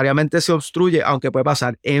necesariamente se obstruye, aunque puede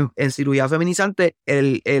pasar. En cirugía feminizante,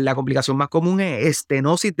 la complicación más común es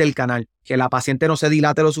estenosis del canal, que la paciente no se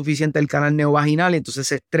dilate lo suficiente el canal neovaginal y entonces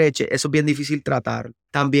se estreche. Eso es bien difícil tratar.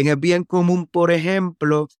 También es bien común, por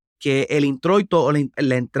ejemplo, que el introito o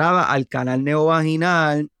la entrada al canal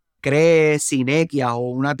neovaginal cree sinequia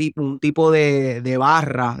o un tipo de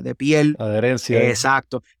barra de piel. Adherencia.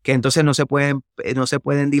 Exacto. Que entonces no se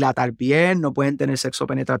pueden dilatar bien, no pueden tener sexo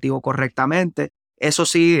penetrativo correctamente. Eso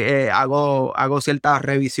sí, hago ciertas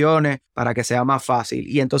revisiones para que sea más fácil.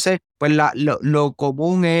 Y entonces, pues lo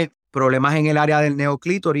común es problemas en el área del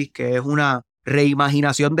neoclítoris, que es una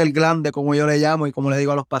reimaginación del glande, como yo le llamo y como le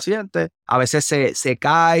digo a los pacientes. A veces se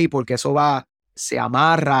cae porque eso se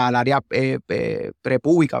amarra al área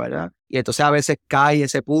prepúbica, ¿verdad? Y entonces a veces cae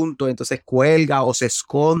ese punto, entonces cuelga o se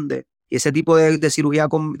esconde. Y ese tipo de cirugía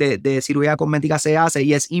cosmética se hace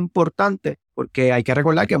y es importante porque hay que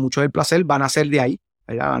recordar que mucho del placer van a ser de ahí,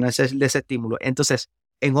 ¿verdad? Van a ser de ese estímulo. Entonces,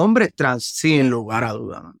 en hombres trans, sin lugar a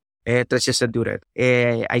duda, man, es estrechez de uretra.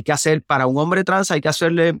 Hay que hacer, para un hombre trans hay que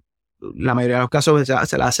hacerle, la mayoría de los casos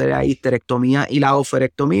se le hace la histerectomía y la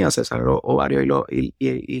oferectomía, se sale los ovarios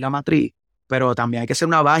y la matriz, pero también hay que hacer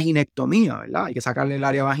una vaginectomía, ¿verdad? Hay que sacarle el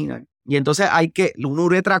área vaginal. Y entonces una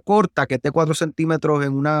uretra corta que esté 4 centímetros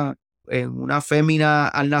en una fémina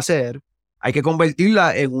al nacer, hay que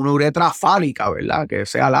convertirla en una uretra fálica, ¿verdad? Que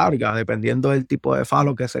sea larga, dependiendo del tipo de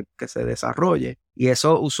falo que se desarrolle. Y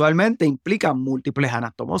eso usualmente implica múltiples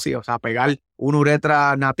anastomosis, o sea, pegar una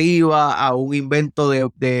uretra nativa a un invento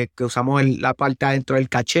que usamos la parte adentro del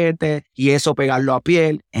cachete y eso pegarlo a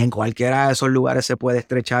piel. En cualquiera de esos lugares se puede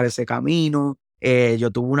estrechar ese camino. Yo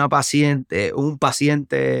tuve un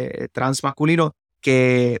paciente trans masculino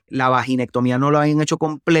que la vaginectomía no lo habían hecho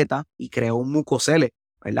completa y creó un mucocele,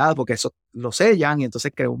 ¿verdad? Porque eso lo sellan y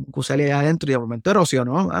entonces creó un mucocele ahí adentro y de momento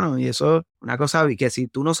erosionó, mano. Y eso es una cosa que si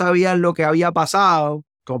tú no sabías lo que había pasado,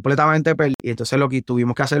 completamente perdido. Y entonces lo que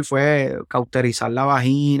tuvimos que hacer fue cauterizar la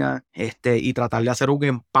vagina y tratar de hacer un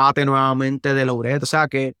empate nuevamente de la uretra. O sea,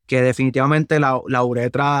 que definitivamente la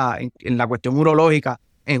uretra, en la cuestión urológica,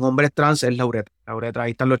 en hombres trans es la uretra. La uretra,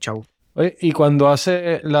 ahí están los chavos. Oye, y cuando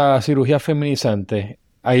hace la cirugía feminizante,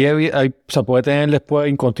 o sea, puede tener después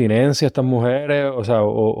incontinencia estas mujeres, o sea,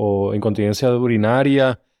 o incontinencia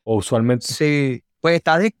urinaria, o usualmente. Sí, pues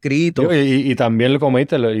está descrito. Digo, y también lo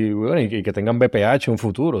comiste, y que tengan BPH en un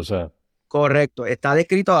futuro, o sea. Correcto, está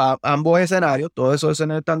descrito a ambos escenarios, todos esos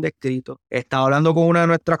escenarios están descritos. Estaba hablando con una de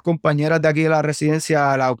nuestras compañeras de aquí de la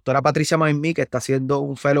residencia, la doctora Patricia Maimí, que está haciendo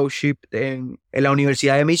un fellowship en la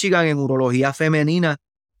Universidad de Michigan en urología femenina,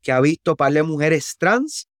 que ha visto par de mujeres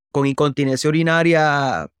trans con incontinencia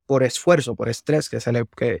urinaria por esfuerzo, por estrés,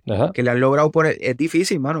 que le han logrado poner. Es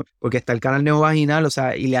difícil, mano, porque está el canal neovaginal, o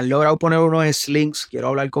sea, y le han logrado poner unos slings. Quiero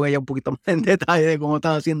hablar con ella un poquito más en detalle de cómo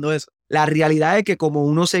están haciendo eso. La realidad es que como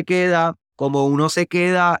uno se queda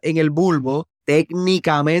en el bulbo,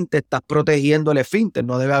 técnicamente estás protegiendo el esfínter,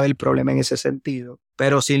 no debe haber problema en ese sentido,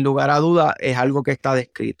 pero sin lugar a duda es algo que está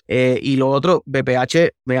descrito. Y lo otro,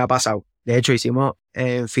 BPH me ha pasado. De hecho,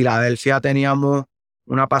 en Filadelfia teníamos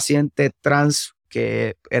una paciente trans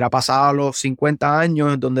que era pasada a los 50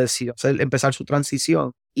 años, donde decidió empezar su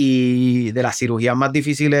transición, y de las cirugías más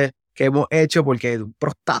difíciles que hemos hecho, porque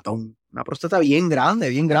una próstata bien grande.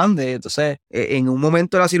 Entonces, en un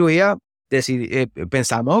momento de la cirugía,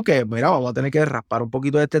 pensamos que, mira, vamos a tener que raspar un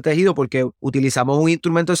poquito de este tejido porque utilizamos un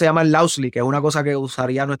instrumento que se llama el Lausley, que es una cosa que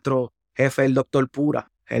usaría nuestro jefe, el doctor Pura,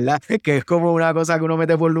 ¿verdad? Que es como una cosa que uno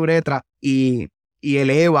mete por la uretra y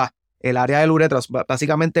eleva el área de la uretra.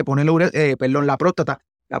 Básicamente pone la próstata,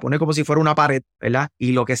 la pone como si fuera una pared, ¿verdad?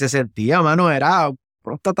 Y lo que se sentía, mano, era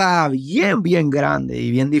próstata bien grande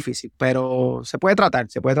y bien difícil, pero se puede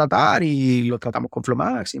tratar y lo tratamos con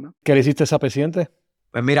Flomax. ¿Qué le hiciste a esa paciente?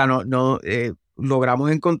 Pues mira,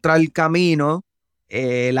 logramos encontrar el camino,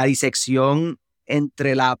 la disección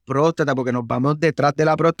entre la próstata, porque nos vamos detrás de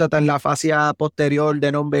la próstata en la fascia posterior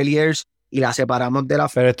de non-Beliers y la separamos de la...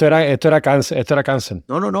 Pero esto era cáncer.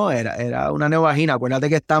 No, era una neovagina. Acuérdate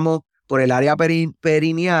que estamos por el área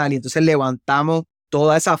perineal y entonces levantamos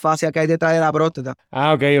toda esa fascia que hay detrás de la próstata.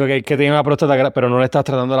 Ok, que tenía una próstata, pero no le estás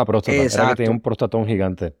tratando la próstata. Exacto. Era que tenía un prostatón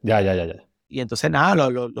gigante. Ya. Y entonces nada,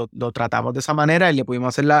 lo tratamos de esa manera y le pudimos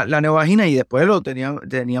hacer la neovagina y después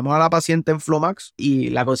teníamos a la paciente en Flomax y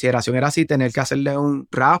la consideración era así, tener que hacerle un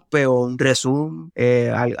raspe o un resumen,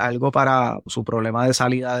 algo para su problema de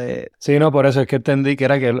salida de... Sí, no, por eso es que entendí que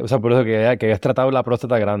era que, o sea, por eso que habías tratado la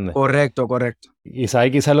próstata grande. Correcto. Quizás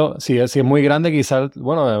si es muy grande, quizás,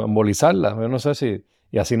 bueno, embolizarla, yo no sé si...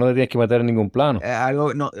 Y así no te tienes que meter en ningún plano.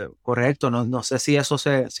 Algo, no, correcto, no sé si eso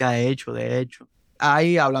se ha hecho, de hecho.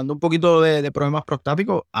 Hablando un poquito de problemas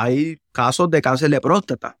prostáticos, hay casos de cáncer de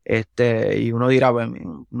próstata. Y uno dirá,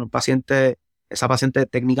 bueno, esa paciente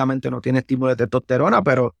técnicamente no tiene estímulo de testosterona,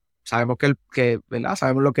 pero sabemos ¿verdad?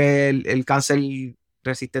 Sabemos lo que es el cáncer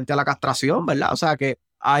resistente a la castración, ¿verdad? O sea que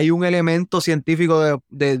hay un elemento científico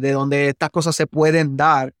de donde estas cosas se pueden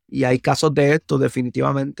dar y hay casos de esto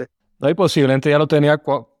definitivamente. No, y posiblemente ya lo tenía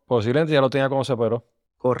como se operó.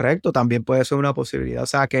 Correcto, también puede ser una posibilidad. O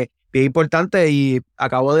sea que bien importante y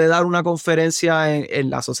acabo de dar una conferencia en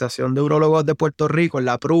la Asociación de Urólogos de Puerto Rico, en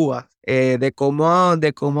la PRUA, de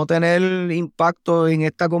cómo tener impacto en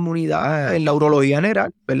esta comunidad, en la urología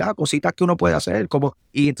general, ¿verdad? Cositas que uno puede hacer.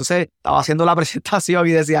 Y entonces estaba haciendo la presentación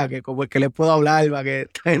y decía que como es que les puedo hablar para que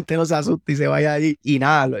esta gente no se asuste y se vaya allí. Y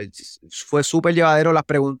nada, fue súper llevadero, las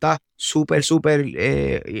preguntas súper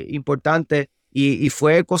importantes. Y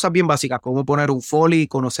fue cosas bien básicas, cómo poner un Foley,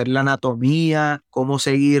 conocer la anatomía, cómo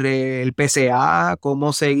seguir el PSA,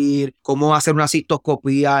 cómo hacer una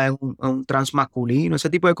cistoscopía en un transmasculino, ese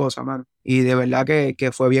tipo de cosas, mano. Y de verdad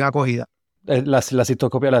que fue bien acogida. ¿La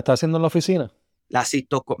cistoscopia la está haciendo en la oficina?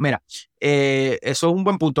 Mira, eso es un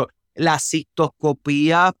buen punto. La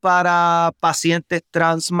cistoscopía para pacientes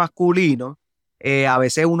transmasculinos, a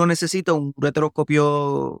veces uno necesita un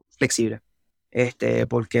ureteroscopio flexible.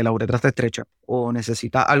 Porque la uretra está estrecha o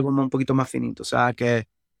necesita algo un poquito más finito. O sea que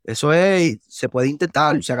eso se puede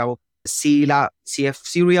intentar, se acabó. Si es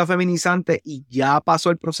cirugía feminizante y ya pasó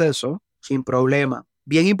el proceso, sin problema.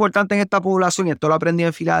 Bien importante en esta población, y esto lo aprendí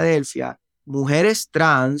en Filadelfia, mujeres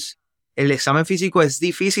trans, el examen físico es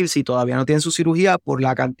difícil si todavía no tienen su cirugía por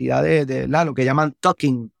la cantidad de lo que llaman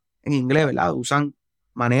tucking en inglés, ¿verdad? Usan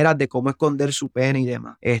maneras de cómo esconder su pene y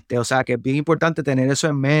demás. O sea que es bien importante tener eso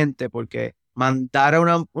en mente porque mandar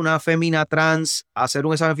a una fémina trans a hacer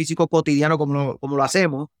un examen físico cotidiano como lo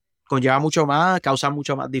hacemos, conlleva mucho más, causa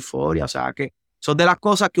mucho más disforia. O sea que son de las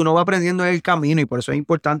cosas que uno va aprendiendo en el camino y por eso es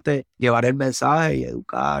importante llevar el mensaje y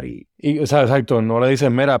educar. O sea, exacto, no le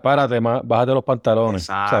dices, mira, párate, bájate los pantalones.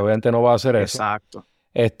 Exacto, o sea, obviamente no va a hacer eso. Exacto.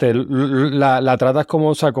 La tratas como,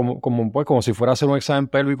 o sea, como si fuera a hacer un examen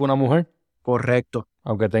pélvico una mujer. Correcto.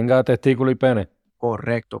 Aunque tenga testículo y pene.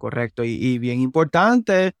 Correcto. Y bien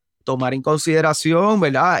importante tomar en consideración,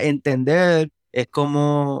 ¿verdad? Entender, es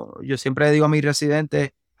como yo siempre digo a mis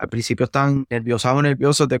residentes, al principio están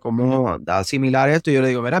nerviosos de cómo asimilar esto, y yo le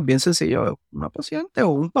digo, mira, es bien sencillo, una paciente o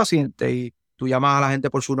un paciente, y tú llamas a la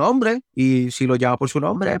gente por su nombre, y si lo llamas por su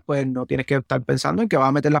nombre, pues no tienes que estar pensando en que va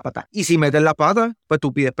a meter las patas. Y si metes las patas, pues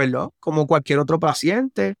tú pides perdón, como cualquier otro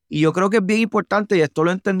paciente. Y yo creo que es bien importante, y esto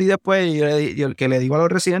lo entendí después, y yo que le digo a los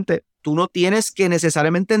residentes, tú no tienes que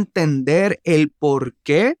necesariamente entender el por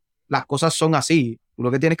qué las cosas son así. Tú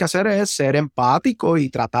lo que tienes que hacer es ser empático y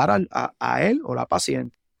tratar a él o la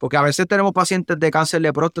paciente. Porque a veces tenemos pacientes de cáncer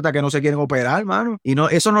de próstata que no se quieren operar, hermano. Y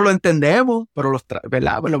eso no lo entendemos, pero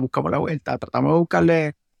 ¿verdad? Pues lo buscamos la vuelta. Tratamos de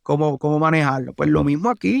buscarle cómo manejarlo. Pues lo mismo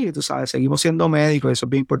aquí, tú sabes, seguimos siendo médicos y eso es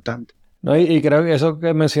bien importante. No, y creo que eso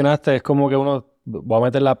que mencionaste es como que uno va a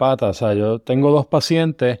meter la pata. O sea, yo tengo dos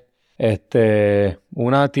pacientes.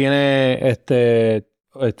 Una tiene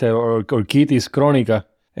orquitis crónica.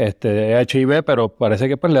 HIV, pero parece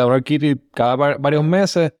que pues le da una orquitis cada varios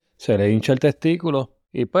meses, se le hincha el testículo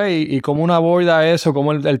y pues y como una borda eso,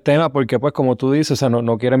 como el tema, porque pues como tú dices, o sea,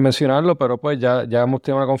 no quieren mencionarlo, pero pues ya hemos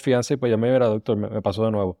tenido una confianza y pues ya me verá, doctor, me pasó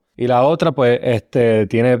de nuevo. Y la otra pues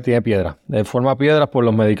tiene piedras, forma piedras por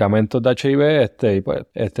los medicamentos de HIV, y pues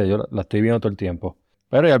yo la estoy viendo todo el tiempo.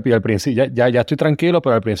 Pero y al principio, ya estoy tranquilo,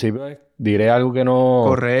 pero al principio diré algo que no...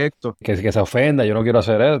 Correcto. Que se ofenda, yo no quiero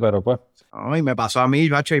hacer eso, pero pues... Y me pasó a mí,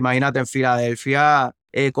 macho, imagínate en Filadelfia,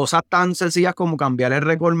 cosas tan sencillas como cambiar el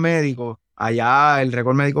récord médico. Allá el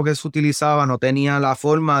récord médico que se utilizaba no tenía la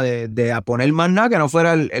forma de poner más nada que no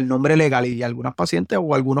fuera el nombre legal y algunos pacientes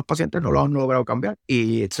no lo han logrado cambiar.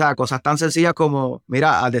 Y o sea, cosas tan sencillas como,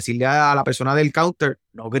 mira, al decirle a la persona del counter,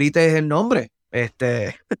 no grites el nombre,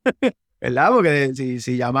 ¿verdad? Porque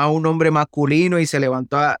si llama a un hombre masculino y se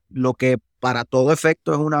levanta lo que para todo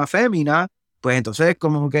efecto es una fémina, pues entonces es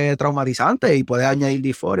como que traumatizante y puede añadir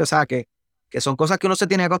disforia. O sea, que son cosas que uno se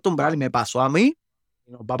tiene que acostumbrar y me pasó a mí.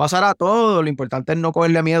 Nos va a pasar a todos. Lo importante es no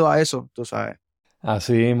cogerle miedo a eso, tú sabes.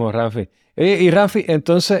 Así mismo, Rafi. Y Rafi,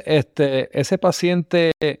 entonces, ese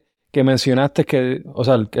paciente que mencionaste, o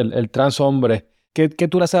sea, el trans hombre, ¿qué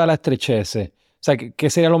tú le haces a la estrechez? O sea, ¿qué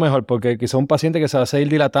sería lo mejor? Porque quizá un paciente que se va a seguir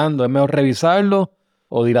dilatando, ¿es mejor revisarlo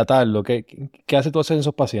o dilatarlo? ¿Qué hace tú hacer en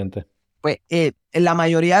esos pacientes? Pues en la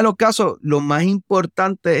mayoría de los casos, lo más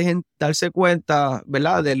importante es darse cuenta,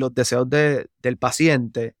 ¿verdad?, de los deseos del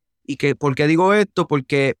paciente. Y ¿por qué digo esto?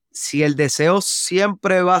 Porque si el deseo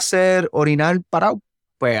siempre va a ser orinar parado,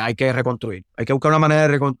 pues hay que reconstruir. Hay que buscar una manera de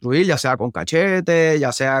reconstruir, ya sea con cachete,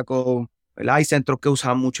 ya sea con, ¿verdad? Hay centros que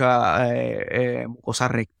usan mucha mucosa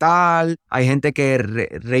rectal. Hay gente que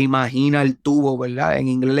reimagina el tubo, ¿verdad? En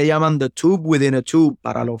inglés le llaman the tube within a tube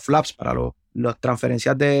para los flaps, para las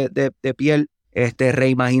transferencias de piel.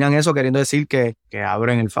 Reimaginan eso, queriendo decir que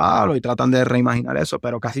abren el falo y tratan de reimaginar eso,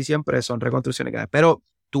 pero casi siempre son reconstrucciones. Pero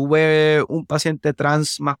tuve un paciente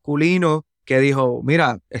trans masculino que dijo,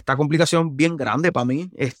 mira, esta complicación bien grande para mí,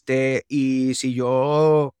 y si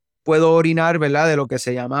yo puedo orinar, ¿verdad?, de lo que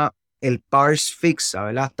se llama el pars fixa,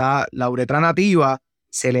 ¿verdad? Está la uretra nativa,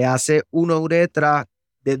 se le hace una uretra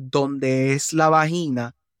de donde es la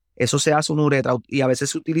vagina, eso se hace una uretra y a veces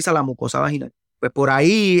se utiliza la mucosa vaginal. Pues por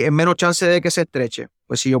ahí es menos chance de que se estreche.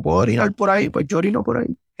 Pues si yo puedo orinar por ahí, pues yo orino por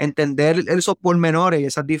ahí. Entender esos pormenores y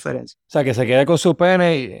esas diferencias. O sea, que se quede con su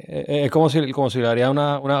pene y es como si le haría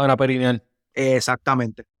una perineal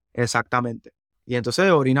Exactamente, exactamente. Y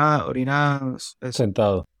entonces orina eso.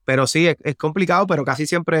 sentado. Pero sí, es complicado, pero casi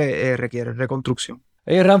siempre requiere reconstrucción.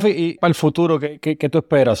 Oye, Ramfi, y para el futuro, ¿qué tú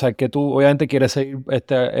esperas? O sea, que tú obviamente quieres seguir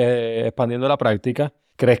expandiendo la práctica.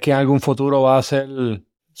 ¿Crees que en algún futuro va a ser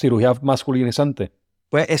cirugía masculinizante?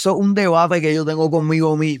 Pues eso es un debate que yo tengo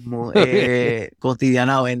conmigo mismo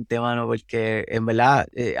cotidianamente, mano, porque en verdad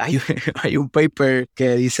hay un paper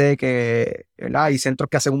que dice que, ¿verdad?, hay centros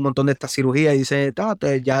que hacen un montón de estas cirugías y dice,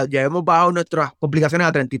 ya hemos bajado nuestras complicaciones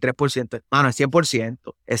a 33%. Mano, es 100%,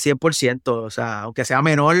 es 100%, o sea, aunque sea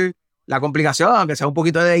menor la complicación, aunque sea un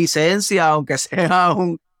poquito de dehiscencia, aunque sea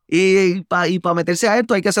un... Y para meterse a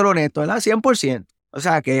esto hay que ser honesto, ¿verdad? 100%. O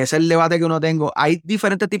sea, que ese es el debate que uno tengo. Hay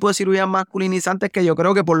diferentes tipos de cirugías masculinizantes que yo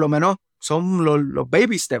creo que por lo menos son los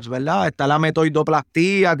baby steps, ¿verdad? Está la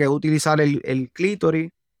metoidoplastía, que es utilizar el clítoris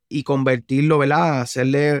y convertirlo, ¿verdad?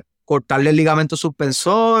 Cortarle el ligamento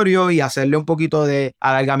suspensorio y hacerle un poquito de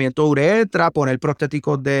alargamiento de uretra, poner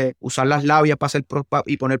prostéticos usar las labias para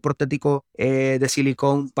y poner prostéticos de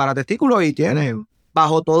silicón para testículos y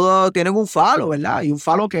bajo todo tienen un falo, ¿verdad? Y un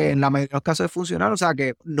falo que en la mayoría de los casos es funcional, o sea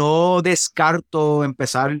que no descarto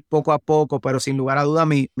empezar poco a poco, pero sin lugar a duda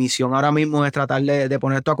mi misión ahora mismo es tratar de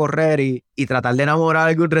poner esto a correr y tratar de enamorar a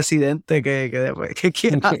algún residente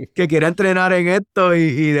que quiera entrenar en esto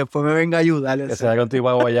y después me venga a ayudar. Que sea contigo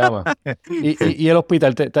a Guayama. ¿Y el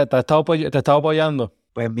hospital te ha estado apoyando?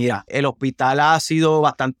 Pues mira, el hospital ha sido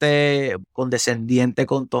bastante condescendiente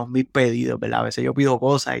con todos mis pedidos, ¿verdad? A veces yo pido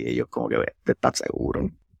cosas y ellos como que, ¿estás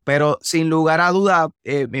seguro? Pero sin lugar a duda,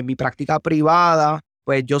 en mi práctica privada,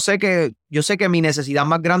 pues yo sé que mi necesidad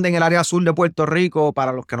más grande en el área sur de Puerto Rico,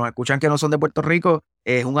 para los que nos escuchan que no son de Puerto Rico,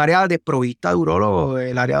 es un área desprovista de urólogos,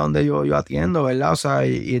 el área donde yo atiendo, ¿verdad? O sea,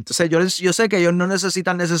 y entonces yo sé que ellos no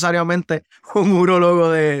necesitan necesariamente un urólogo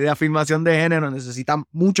de afirmación de género, necesitan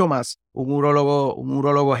mucho más un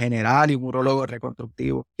urólogo general y un urólogo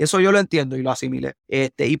reconstructivo. Y eso yo lo entiendo y lo asimilé.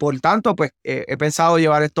 Y por tanto, pues he pensado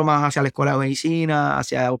llevar esto más hacia la escuela de medicina,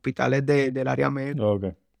 hacia hospitales del área médica.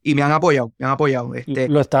 Okay. Y me han apoyado.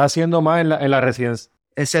 Lo estás haciendo más en la residencia.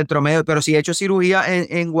 El centro médico, pero sí he hecho cirugía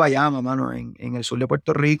en Guayama, mano, en el sur de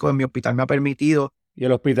Puerto Rico, en mi hospital me ha permitido. Y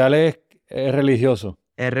el hospital es religioso.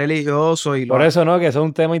 Es religioso y Por eso, ¿no? Que eso es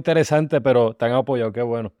un tema interesante, pero te han apoyado, qué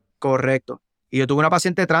bueno. Correcto. Y yo tuve una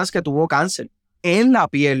paciente trans que tuvo cáncer en la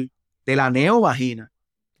piel de la neovagina,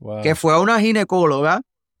 Wow. que fue a una ginecóloga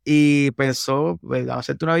y pensó, pues, vamos a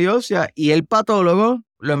hacerte una biopsia, y el patólogo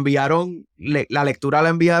lo enviaron, la lectura la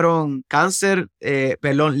enviaron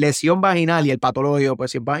lesión vaginal, y el patólogo dijo,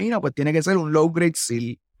 pues si es vagina, pues tiene que ser un low grade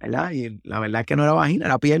SIL, ¿verdad? Y la verdad es que no era vagina,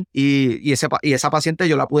 era piel. Y esa paciente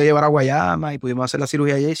yo la pude llevar a Guayama y pudimos hacer la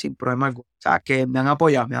cirugía allí sin problema alguno. O sea, que me han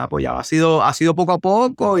apoyado. Ha sido poco a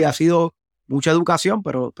poco y ha sido mucha educación,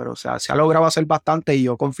 pero se ha logrado hacer bastante y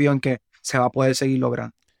yo confío en que se va a poder seguir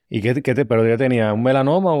logrando. ¿Y pero qué tenía? ¿Un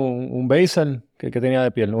melanoma? ¿Un basal? ¿Qué tenía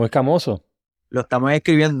de piel? ¿Un escamoso? Lo estamos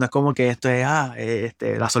escribiendo, no es como que esto es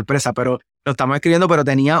la sorpresa, pero lo estamos escribiendo, pero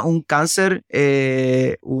tenía un cáncer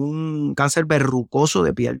verrucoso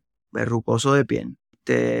de piel,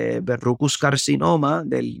 verrucus carcinoma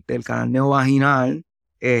del canal neovaginal,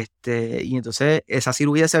 y entonces esa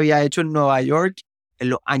cirugía se había hecho en Nueva York en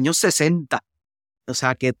los años 60. O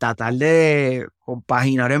sea, que tratar de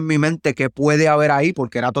compaginar en mi mente qué puede haber ahí,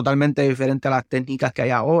 porque era totalmente diferente a las técnicas que hay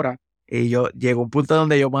ahora. Y yo llegó un punto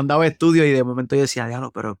donde yo mandaba estudios y de momento yo decía,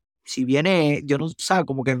 diablo, pero si viene, yo no sé,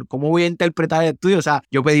 como que, ¿cómo voy a interpretar el estudio? O sea,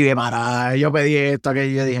 yo pedí Emara, yo pedí esto,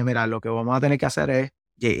 aquello, yo dije, mira, lo que vamos a tener que hacer es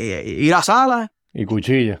ir a sala. Y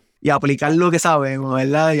cuchilla. Y aplicar lo que sabemos,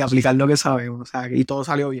 ¿verdad? Y aplicar lo que sabemos, o sea, y todo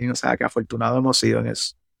salió bien, o sea, que afortunados hemos sido en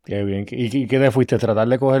eso. Qué bien. ¿Y qué te fuiste? ¿Tratar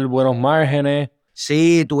de coger buenos márgenes?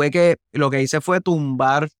 Sí, lo que hice fue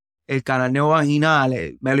tumbar el canal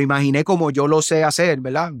neovaginal. Me lo imaginé como yo lo sé hacer,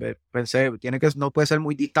 ¿verdad? Pensé, no puede ser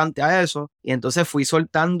muy distante a eso. Y entonces fui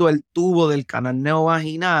soltando el tubo del canal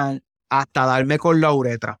neovaginal hasta darme con la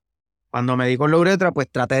uretra. Cuando me di con la uretra, pues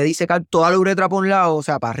traté de disecar toda la uretra por un lado, o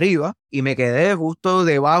sea, para arriba, y me quedé justo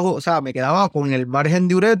debajo, o sea, me quedaba con el margen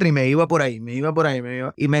de uretra y me iba por ahí,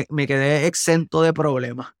 y me quedé exento de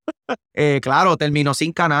problemas. Claro, terminó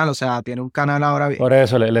sin canal, o sea, tiene un canal ahora. Por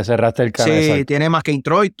eso le cerraste el canal. Sí, exacto. tiene más que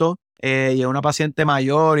introito, y es una paciente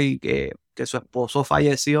mayor y que su esposo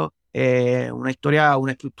falleció. Una historia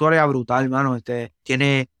brutal, hermano.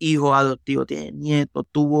 Tiene hijos adoptivos, tiene nietos,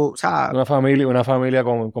 tuvo, o sea, Una familia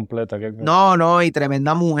completa. no, y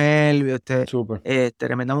tremenda mujer, Súper.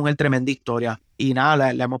 tremenda mujer, tremenda historia. Y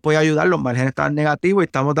nada, le hemos podido ayudar, los márgenes están negativos y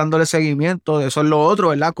estamos dándole seguimiento. Eso es lo otro,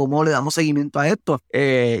 ¿verdad? ¿Cómo le damos seguimiento a esto?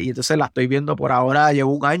 Y entonces la estoy viendo por ahora,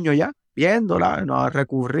 llevo un año ya viéndola, no ha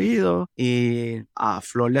recurrido y a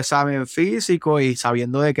flor de examen físico y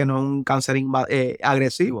sabiendo de que no es un cáncer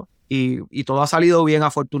agresivo. Y todo ha salido bien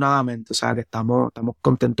afortunadamente, o sea que estamos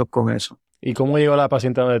contentos con eso. ¿Y cómo llegó la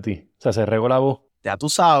paciente de ti? O sea, ¿se regó la voz? Ya tú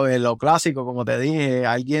sabes, lo clásico, como te dije,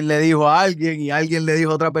 alguien le dijo a alguien y alguien le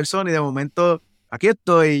dijo a otra persona y de momento, aquí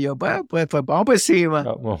estoy, y yo, pues vamos por encima.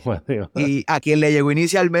 Y a quien le llegó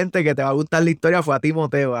inicialmente, que te va a gustar la historia, fue a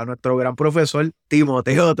Timoteo, a nuestro gran profesor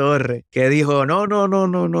Timoteo Torres, que dijo,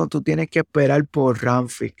 no, tú tienes que esperar por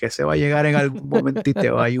Ramfis, que se va a llegar en algún momento y te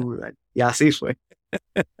va a ayudar. Y así fue.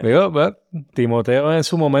 Digo, Timoteo en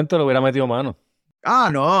su momento le hubiera metido mano.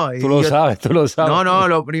 No. Tú lo sabes. No,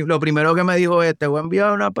 lo primero que me dijo es, te voy a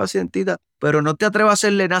enviar una pacientita, pero no te atrevas a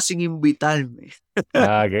hacerle nada sin invitarme.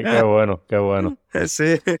 Qué bueno.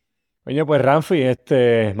 Sí. Oye, pues Ramfi,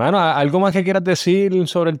 mano, ¿algo más que quieras decir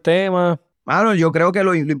sobre el tema? Mano, yo creo que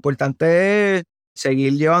lo importante es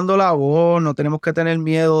seguir llevando la voz, no tenemos que tener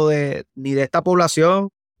miedo ni de esta población,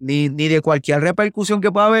 ni de cualquier repercusión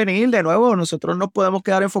que pueda venir. De nuevo, nosotros nos podemos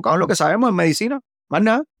quedar enfocados en lo que sabemos en medicina, más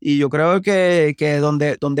nada. Y yo creo que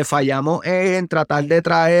donde fallamos es en tratar de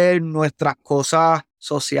traer nuestras cosas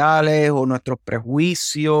sociales o nuestros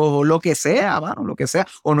prejuicios o lo que sea, mano, lo que sea,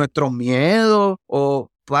 o nuestros miedos o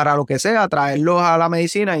para lo que sea, traerlos a la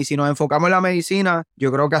medicina. Y si nos enfocamos en la medicina,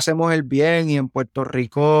 yo creo que hacemos el bien. Y en Puerto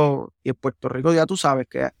Rico ya tú sabes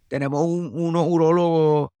que tenemos unos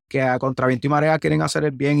urólogos que a contraviento y marea quieren hacer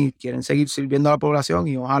el bien y quieren seguir sirviendo a la población,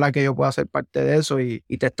 y ojalá que yo pueda ser parte de eso. Y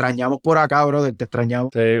te extrañamos por acá, brother, te extrañamos.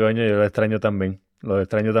 Sí, coño, yo lo extraño también,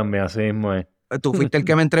 así mismo es. Tú fuiste el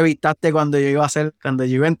que me entrevistaste cuando yo iba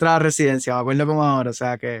a entrar a residencia, me acuerdo como ahora, o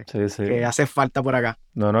sea que, sí. que hace falta por acá.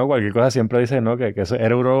 No, cualquier cosa siempre dice, no, que eso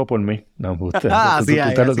era urologo por mí. No, usted,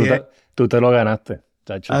 tú te lo ganaste,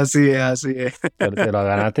 chacho. Así es. Te lo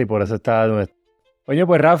ganaste y por eso estás donde estás. Oye,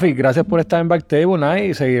 pues Rafi, gracias por estar en Backtable, ¿no?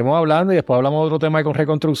 Y seguimos hablando y después hablamos de otro tema con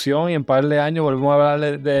reconstrucción y en un par de años volvemos a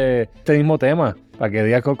hablar de este mismo tema para que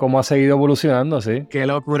digas cómo ha seguido evolucionando, ¿sí? Qué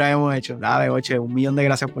locura hemos hecho. Dale, Oche, 1,000,000 de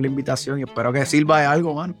gracias por la invitación y espero que sirva de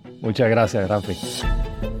algo, mano. Muchas gracias, Rafi.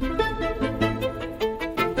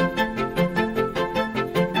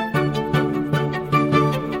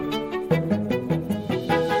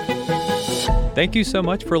 Thank you so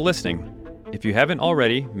much for listening. If you haven't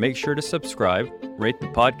already, make sure to subscribe, rate the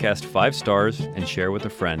podcast 5 stars, and share with a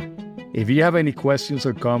friend. If you have any questions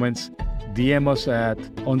or comments, DM us at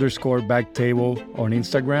 _Backtable on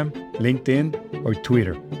Instagram, LinkedIn, or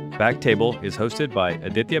Twitter. Backtable is hosted by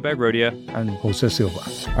Aditya Bagrodia and Jose Silva.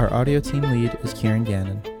 Our audio team lead is Kieran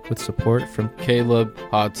Gannon, with support from Caleb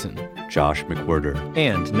Hodson, Josh McWhirter,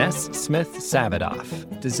 and Ness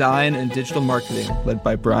Smith-Savadoff. Design and digital marketing led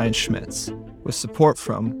by Brian Schmitz, with support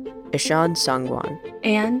from Ishad Sangwan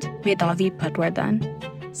and Vedavi Patwardhan.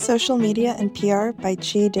 Social media and PR by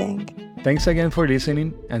Chi Ding. Thanks again for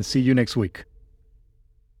listening and see you next week.